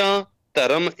ਸੋਚਾਂ,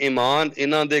 ਧਰਮ, ਈਮਾਨ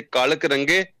ਇਹਨਾਂ ਦੇ ਕਾਲਕ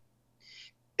ਰੰਗੇ,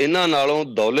 ਇਹਨਾਂ ਨਾਲੋਂ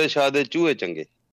ਦੌਲੇ ਸ਼ਾਹ ਦੇ ਚੂਹੇ ਚੰਗੇ।